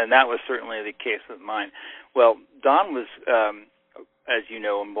 and that was certainly the case with mine. Well, Don was, as you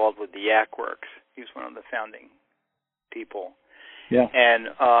know, involved with the Yak Works. He was one of the founding people. Yeah.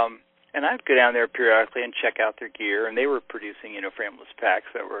 And I'd go down there periodically and check out their gear, and they were producing, frameless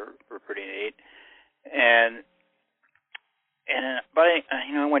packs that were pretty neat. But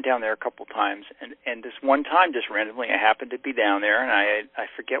I went down there a couple times, and this one time, just randomly, I happened to be down there, and I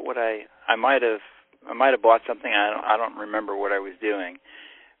forget what I might have bought something. I don't remember what I was doing.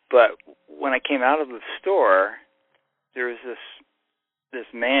 But when I came out of the store, there was this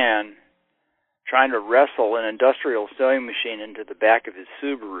man trying to wrestle an industrial sewing machine into the back of his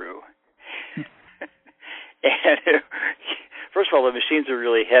Subaru. And first of all, the machines are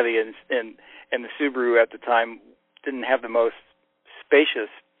really heavy, and the Subaru at the time didn't have the most spacious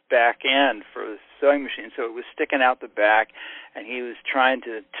back end for the sewing machine, so it was sticking out the back, and he was trying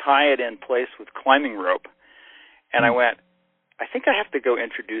to tie it in place with climbing rope. And I went, I think I have to go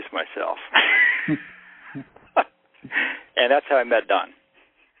introduce myself. And that's how I met Don.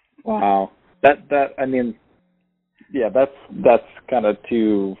 Wow. That's kind of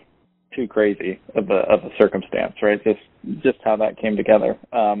too crazy of a circumstance, right? Just how that came together.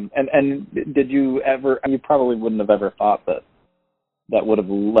 And did you ever? You probably wouldn't have ever thought that would have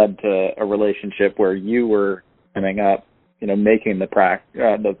led to a relationship where you were ending up, making the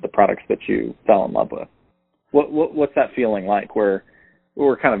products that you fell in love with. What's that feeling like? Where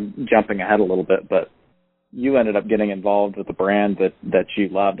we're kind of jumping ahead a little bit, but you ended up getting involved with a brand that you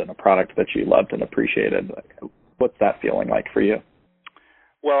loved and a product that you loved and appreciated. What's that feeling like for you?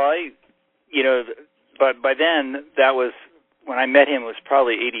 Well, but by then, that was, when I met him, it was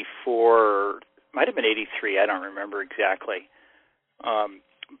probably 84, or might have been 83, I don't remember exactly.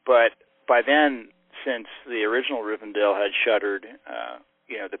 But by then, since the original Rivendell had shuttered,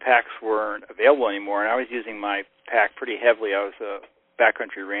 the packs weren't available anymore, and I was using my pack pretty heavily. I was a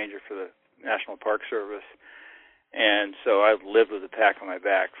backcountry ranger for the National Park Service, and so I lived with a pack on my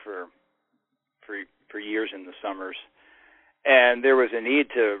back for years in the summers. And there was a need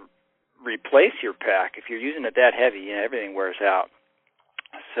to replace your pack. If you're using it that heavy, everything wears out.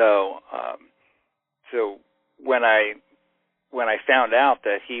 So when I found out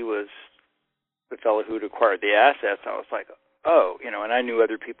that he was the fellow who'd acquired the assets, I was like, oh, and I knew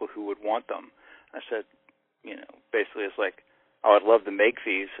other people who would want them. I said, basically it's like, I would love to make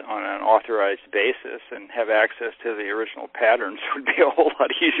these on an authorized basis and have access to the original patterns would be a whole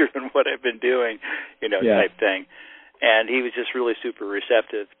lot easier than what I've been doing, type thing. and he was just really super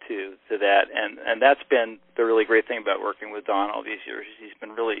receptive to that, and that's been the really great thing about working with Don all these years. He's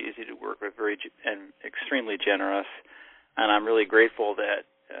been really easy to work with, and extremely generous, and I'm really grateful that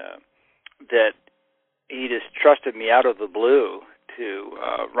that he just trusted me out of the blue to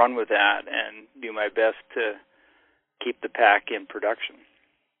run with that and do my best to keep the pack in production.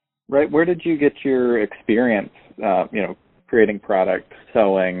 Right. Where did you get your experience, creating product,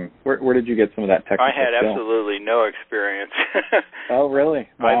 sewing? Where did you get some of that technical I had skill? absolutely no experience. Oh, really?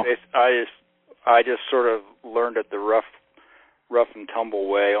 Wow. I just sort of learned it the rough and tumble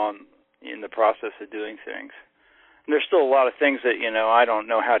way in the process of doing things. And there's still a lot of things that, I don't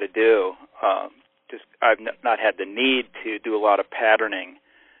know how to do. I've not had the need to do a lot of patterning,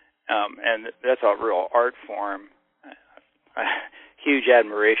 and that's a real art form. Huge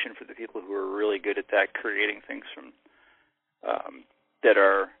admiration for the people who are really good at that, creating things from that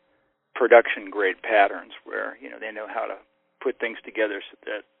are production-grade patterns where, they know how to put things together so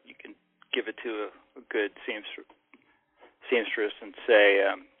that you can give it to a good seamstress and say,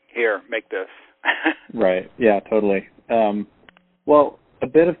 here, make this. Right. Yeah, totally. Well, a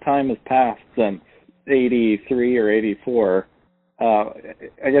bit of time has passed since 83 or 84.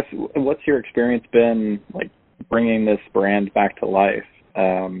 I guess, what's your experience been like bringing this brand back to life?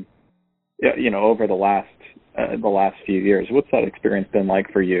 Over the last few years, what's that experience been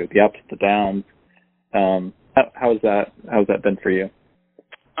like for you? The ups, the downs. How's that been for you?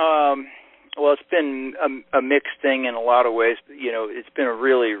 Well, it's been a mixed thing in a lot of ways. It's been a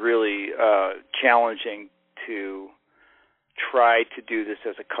really, really challenging to try to do this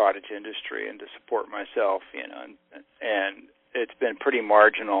as a cottage industry and to support myself, and it's been pretty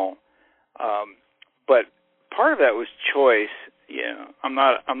marginal. But part of that was choice. I'm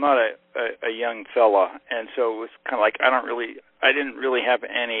not a young fella, and so it was kind of like I didn't really have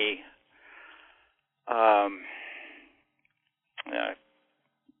any.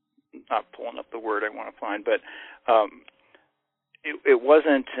 Not pulling up the word I want to find, but it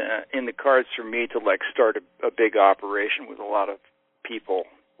wasn't in the cards for me to start a big operation with a lot of people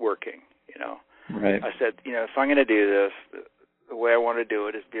working. Right. I said, if I'm going to do this, the way I want to do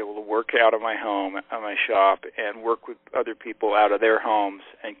it is be able to work out of my home, out of my shop, and work with other people out of their homes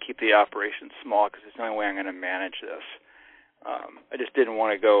and keep the operation small, because it's the only way I'm going to manage this. I just didn't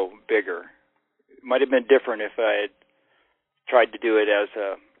want to go bigger. It might have been different if I had tried to do it as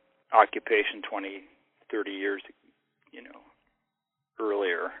a occupation 20, 30 years,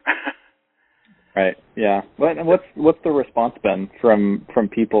 earlier. Right. Yeah. What's the response been from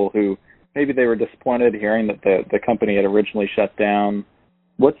people who maybe they were disappointed hearing that the company had originally shut down?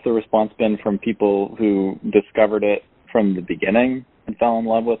 What's the response been from people who discovered it from the beginning and fell in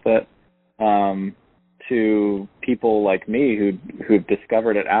love with it, to people like me who've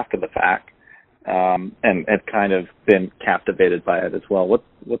discovered it after the fact? And have kind of been captivated by it as well.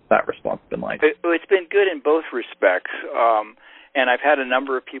 What's that response been like? It's been good in both respects, and I've had a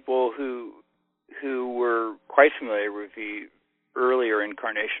number of people who were quite familiar with the earlier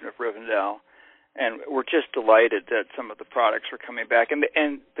incarnation of Rivendell, and were just delighted that some of the products were coming back. And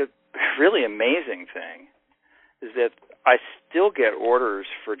the really amazing thing is that I still get orders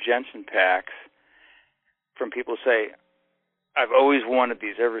for Jensen packs from people who say, I've always wanted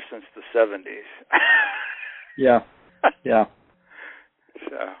these ever since the 70s. Yeah. Yeah.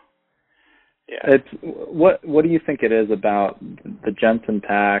 So, yeah. It's what do you think it is about the Jensen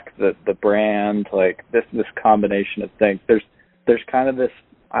pack, the brand, like this combination of things? There's kind of this,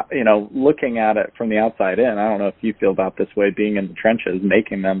 looking at it from the outside in. I don't know if you feel about this way, being in the trenches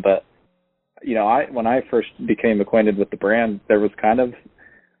making them, but when I first became acquainted with the brand, there was kind of,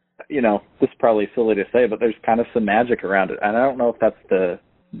 this is probably silly to say, but there's kind of some magic around it. And I don't know if that's the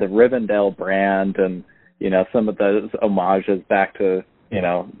Rivendell brand and, some of those homages back to,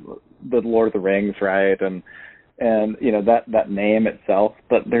 the Lord of the Rings, right? And that name itself,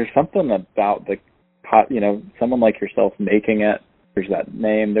 but there's something about someone like yourself making it. There's that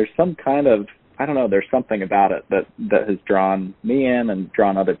name. There's some kind of, I don't know, there's something about it that has drawn me in and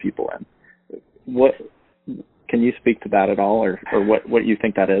drawn other people in. What, can you speak to that at all, or what you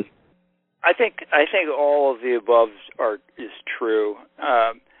think that is? I think all of the above is true.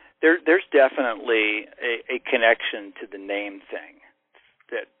 There's definitely a connection to the name thing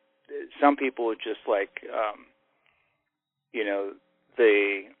that some people would just like,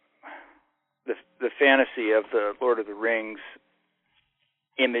 the fantasy of the Lord of the Rings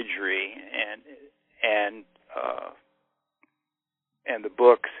imagery and the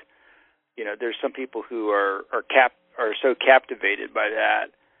books. There's some people who are so captivated by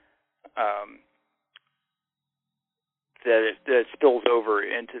that that it spills over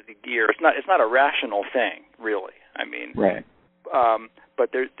into the gear. It's not a rational thing, really. I mean, right.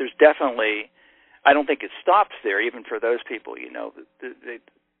 But there's definitely, I don't think it stops there, even for those people, you know,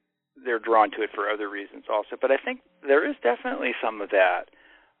 they're drawn to it for other reasons also. But I think there is definitely some of that.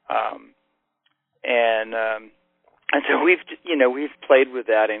 And so we've played with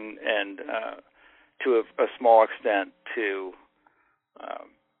that and to a small extent to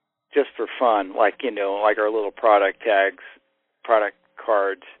just for fun, like, you know, like our little product tags, product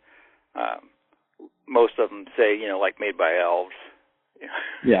cards. Most of them say, you know, like made by elves.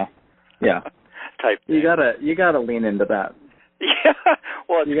 Yeah. Type thing. You gotta lean into that. Yeah.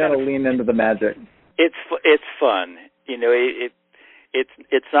 Well, you gotta lean into the magic. It's fun. You know,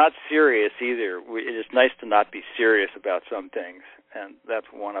 it's not serious either. It is nice to not be serious about some things, and that's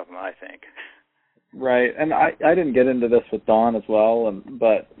one of them, I think. Right, and I didn't get into this with Don as well,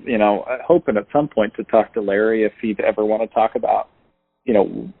 but you know, I'm hoping at some point to talk to Larry if he'd ever want to talk about, you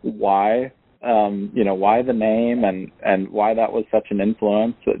know, why the name and why that was such an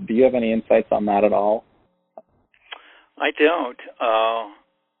influence. Do you have any insights on that at all? I don't.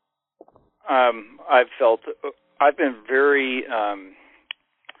 I've been very, I'm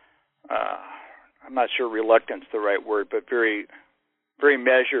not sure reluctant's the right word, but very, very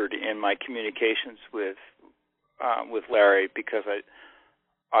measured in my communications with Larry, because I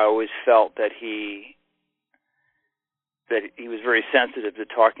always felt that he was very sensitive to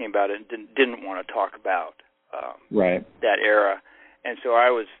talking about it and didn't want to talk about right. that era. And so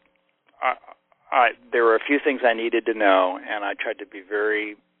there were a few things I needed to know, and I tried to be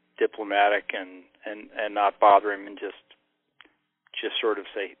very diplomatic and not bother him, and just sort of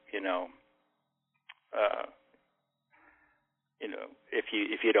say,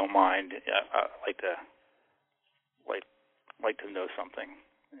 if you don't mind, I'd like to know something.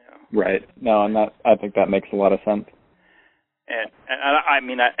 You know. Right. No, and I think that makes a lot of sense. And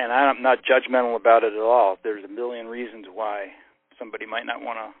I'm not judgmental about it at all. There's a million reasons why somebody might not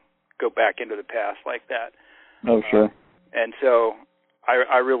want to go back into the past like that. Oh, sure. And so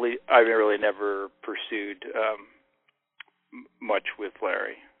I really never pursued much with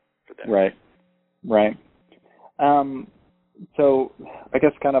Larry for that. Right. So I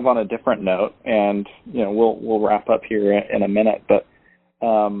guess kind of on a different note, and you know, we'll wrap up here in a minute, but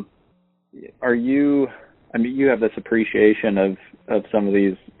you have this appreciation of some of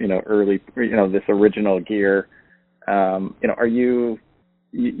these, you know, early, you know, this original gear. Are you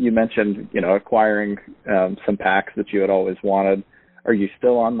mentioned, you know, acquiring some packs that you had always wanted. Are you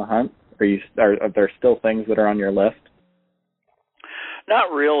still on the hunt? Are there still things that are on your list?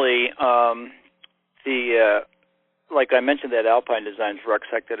 Not really. Like I mentioned, that Alpine Designs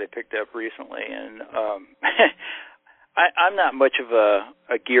rucksack that I picked up recently, and I'm not much of a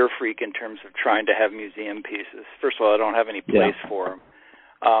gear freak in terms of trying to have museum pieces. First of all, I don't have any place for them.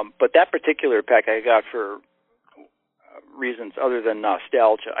 But that particular pack I got for reasons other than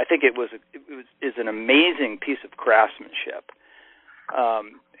nostalgia. I think it is an amazing piece of craftsmanship,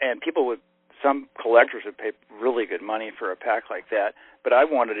 and some collectors would pay really good money for a pack like that. But I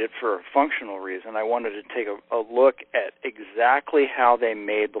wanted it for a functional reason. I wanted to take a look at exactly how they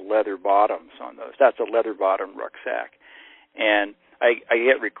made the leather bottoms on those. That's a leather bottom rucksack. And I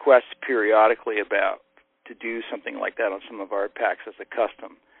get requests periodically to do something like that on some of our packs as a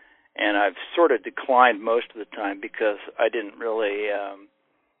custom. And I've sort of declined most of the time because I didn't really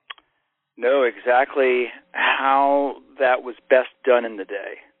know exactly how that was best done in the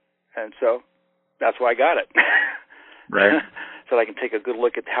day. And so that's why I got it. Right. So I can take a good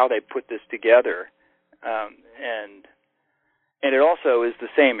look at how they put this together. And it also is the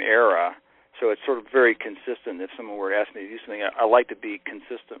same era, so it's sort of very consistent. If someone were to ask me to do something, I like to be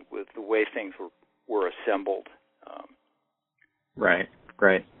consistent with the way things were assembled. Right.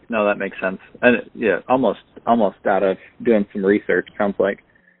 No, that makes sense. And yeah, almost out of doing some research, sounds like.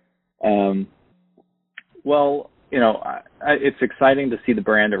 Well, you know, it's exciting to see the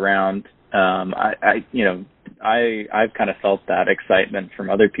brand around. I've kind of felt that excitement from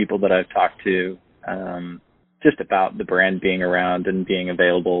other people that I've talked to, just about the brand being around and being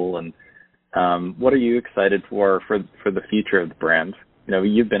available. And what are you excited for the future of the brand? You know,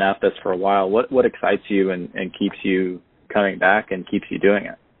 you've been at this for a while. What excites you and keeps you coming back and keeps you doing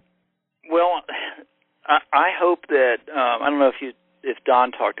it? Well, I hope that I don't know if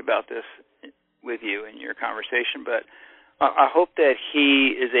Don talked about this with you in your conversation, but I hope that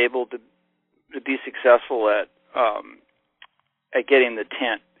he is able to be successful at getting the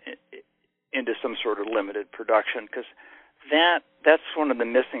tent into some sort of limited production, because that's one of the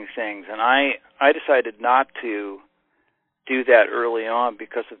missing things, and I decided not to do that early on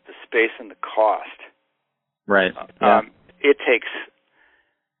because of the space and the cost. Right. Yeah. It takes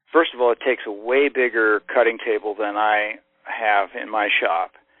first of all, it takes a way bigger cutting table than I have in my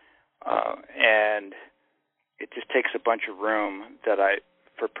shop, and it just takes a bunch of room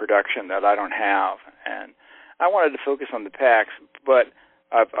for production that I don't have. And I wanted to focus on the packs, but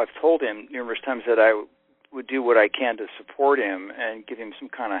I've told him numerous times that I would do what I can to support him and give him some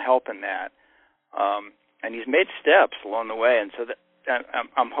kind of help in that. And he's made steps along the way, and so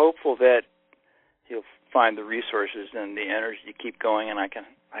I'm hopeful that he'll find the resources and the energy to keep going, and I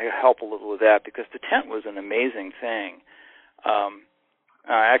help a little with that, because the tent was an amazing thing.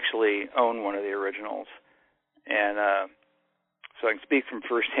 I actually own one of the originals, and so I can speak from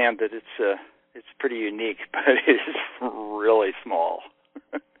firsthand that it's pretty unique, but it is really small.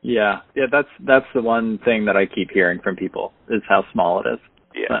 Yeah, that's the one thing that I keep hearing from people is how small it is.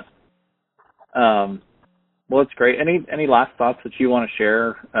 Yeah. But, well, it's great. Any last thoughts that you want to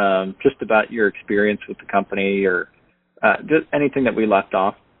share, just about your experience with the company, or just anything that we left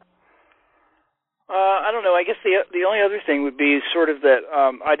off? I don't know. I guess the only other thing would be sort of that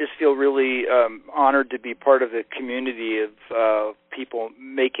I just feel really honored to be part of the community of people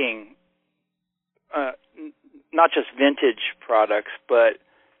making not just vintage products, but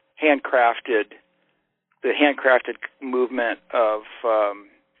the handcrafted movement of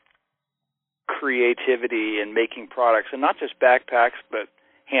creativity in making products, and not just backpacks, but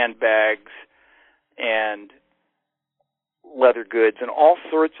handbags and leather goods and all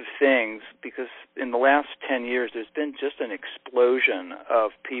sorts of things, because in the last 10 years there's been just an explosion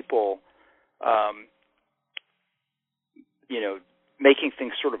of people making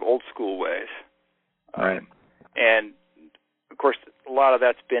things sort of old school ways. Right. And of course a lot of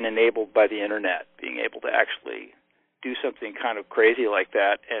that's been enabled by the internet, being able to actually do something kind of crazy like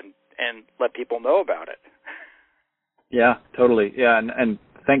that and let people know about it. Yeah, totally. Yeah, and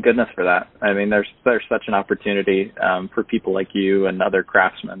thank goodness for that. I mean, there's such an opportunity for people like you and other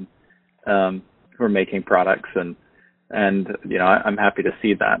craftsmen who are making products, and I'm happy to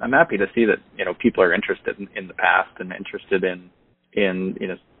see that. I'm happy to see that people are interested in the past and interested in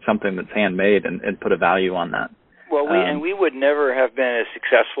something that's handmade and put a value on that. Well, we would never have been as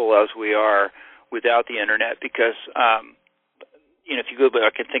successful as we are without the internet, because if you go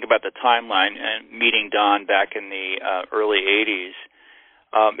back and think about the timeline and meeting Don back in the early 80s,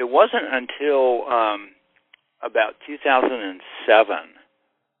 it wasn't until about 2007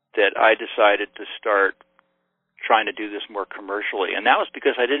 that I decided to start trying to do this more commercially, and that was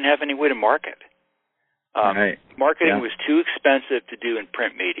because I didn't have any way to market. Right. Marketing was too expensive to do in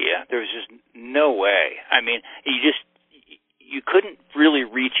print media. There was just no way. I mean, you couldn't really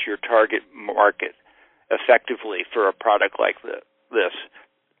reach your target market effectively for a product like this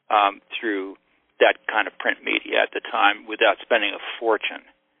through that kind of print media at the time without spending a fortune.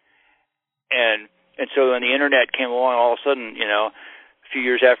 And so when the internet came along, all of a sudden, a few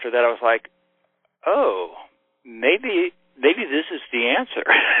years after that, I was like, oh, maybe this is the answer.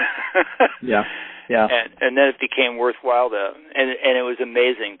 Yeah. And then it became worthwhile and it was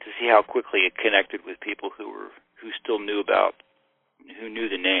amazing to see how quickly it connected with people who still knew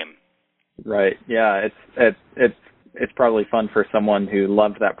the name. Right. Yeah. It's probably fun for someone who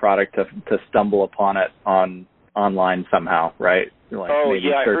loved that product to stumble upon it online somehow, right? Like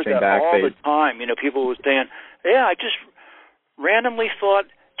maybe I heard that all the time. People were saying, "Yeah, I just randomly thought,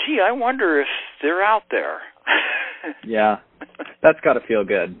 gee, I wonder if they're out there." Yeah, that's got to feel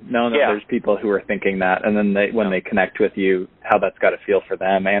good, knowing that there's people who are thinking that, and then when they connect with you, how that's got to feel for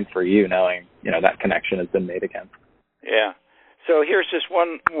them and for you, knowing that connection has been made again. Yeah. So here's just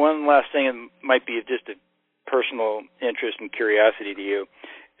one last thing, and might be just a personal interest and curiosity to you,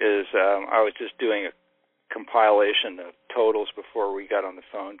 is I was just doing a compilation of totals before we got on the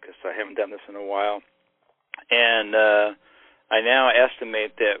phone, because I haven't done this in a while, and I now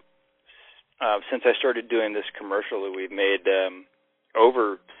estimate that since I started doing this commercial, that we've made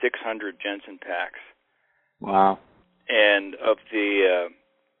over 600 Jensen packs. Wow! And of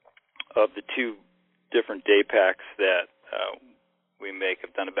the two different day packs that we make,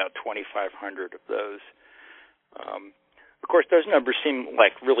 I've done about 2,500 of those. Of course, those numbers seem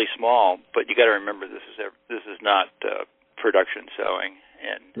like really small, but you got to remember this is not production sewing.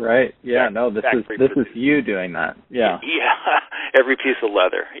 And right? Yeah. No, this is you doing that. Yeah. Yeah. Every piece of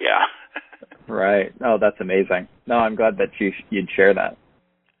leather. Yeah. Right. Oh, that's amazing. No, I'm glad that you'd share that.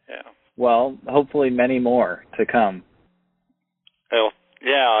 Yeah. Well, hopefully many more to come. Well,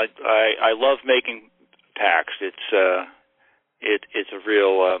 yeah, I love making packs. It's a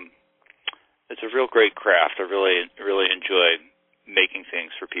real great craft. I really enjoy making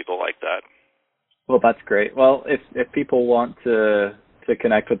things for people like that. Well, that's great. Well, if people want to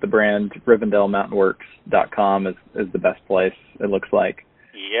connect with the brand, RivendellMountainWorks.com is the best place, it looks like.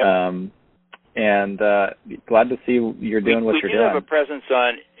 Yep. And glad to see you're doing what you're doing. We do have a presence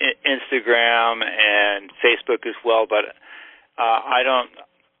on Instagram and Facebook as well, but I don't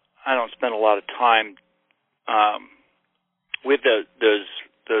spend a lot of time with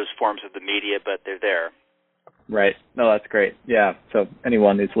those forms of the media, but they're there. Right. No, that's great. Yeah. So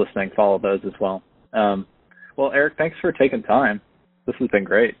anyone who's listening, follow those as well. Well, Eric, thanks for taking time. This has been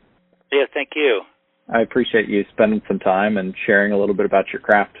great. Yeah, thank you. I appreciate you spending some time and sharing a little bit about your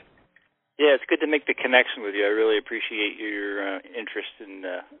craft. Yeah, it's good to make the connection with you. I really appreciate your interest in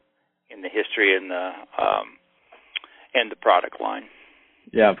the history and the product line.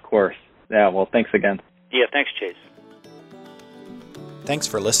 Yeah, of course. Yeah, well, thanks again. Yeah, thanks, Chase. Thanks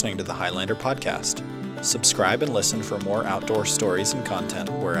for listening to the Highlander Podcast. Subscribe and listen for more outdoor stories and content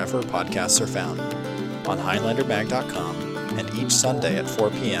wherever podcasts are found, on HighlanderMag.com, and each Sunday at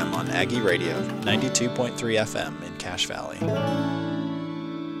 4 p.m. on Aggie Radio, 92.3 FM in Cache Valley.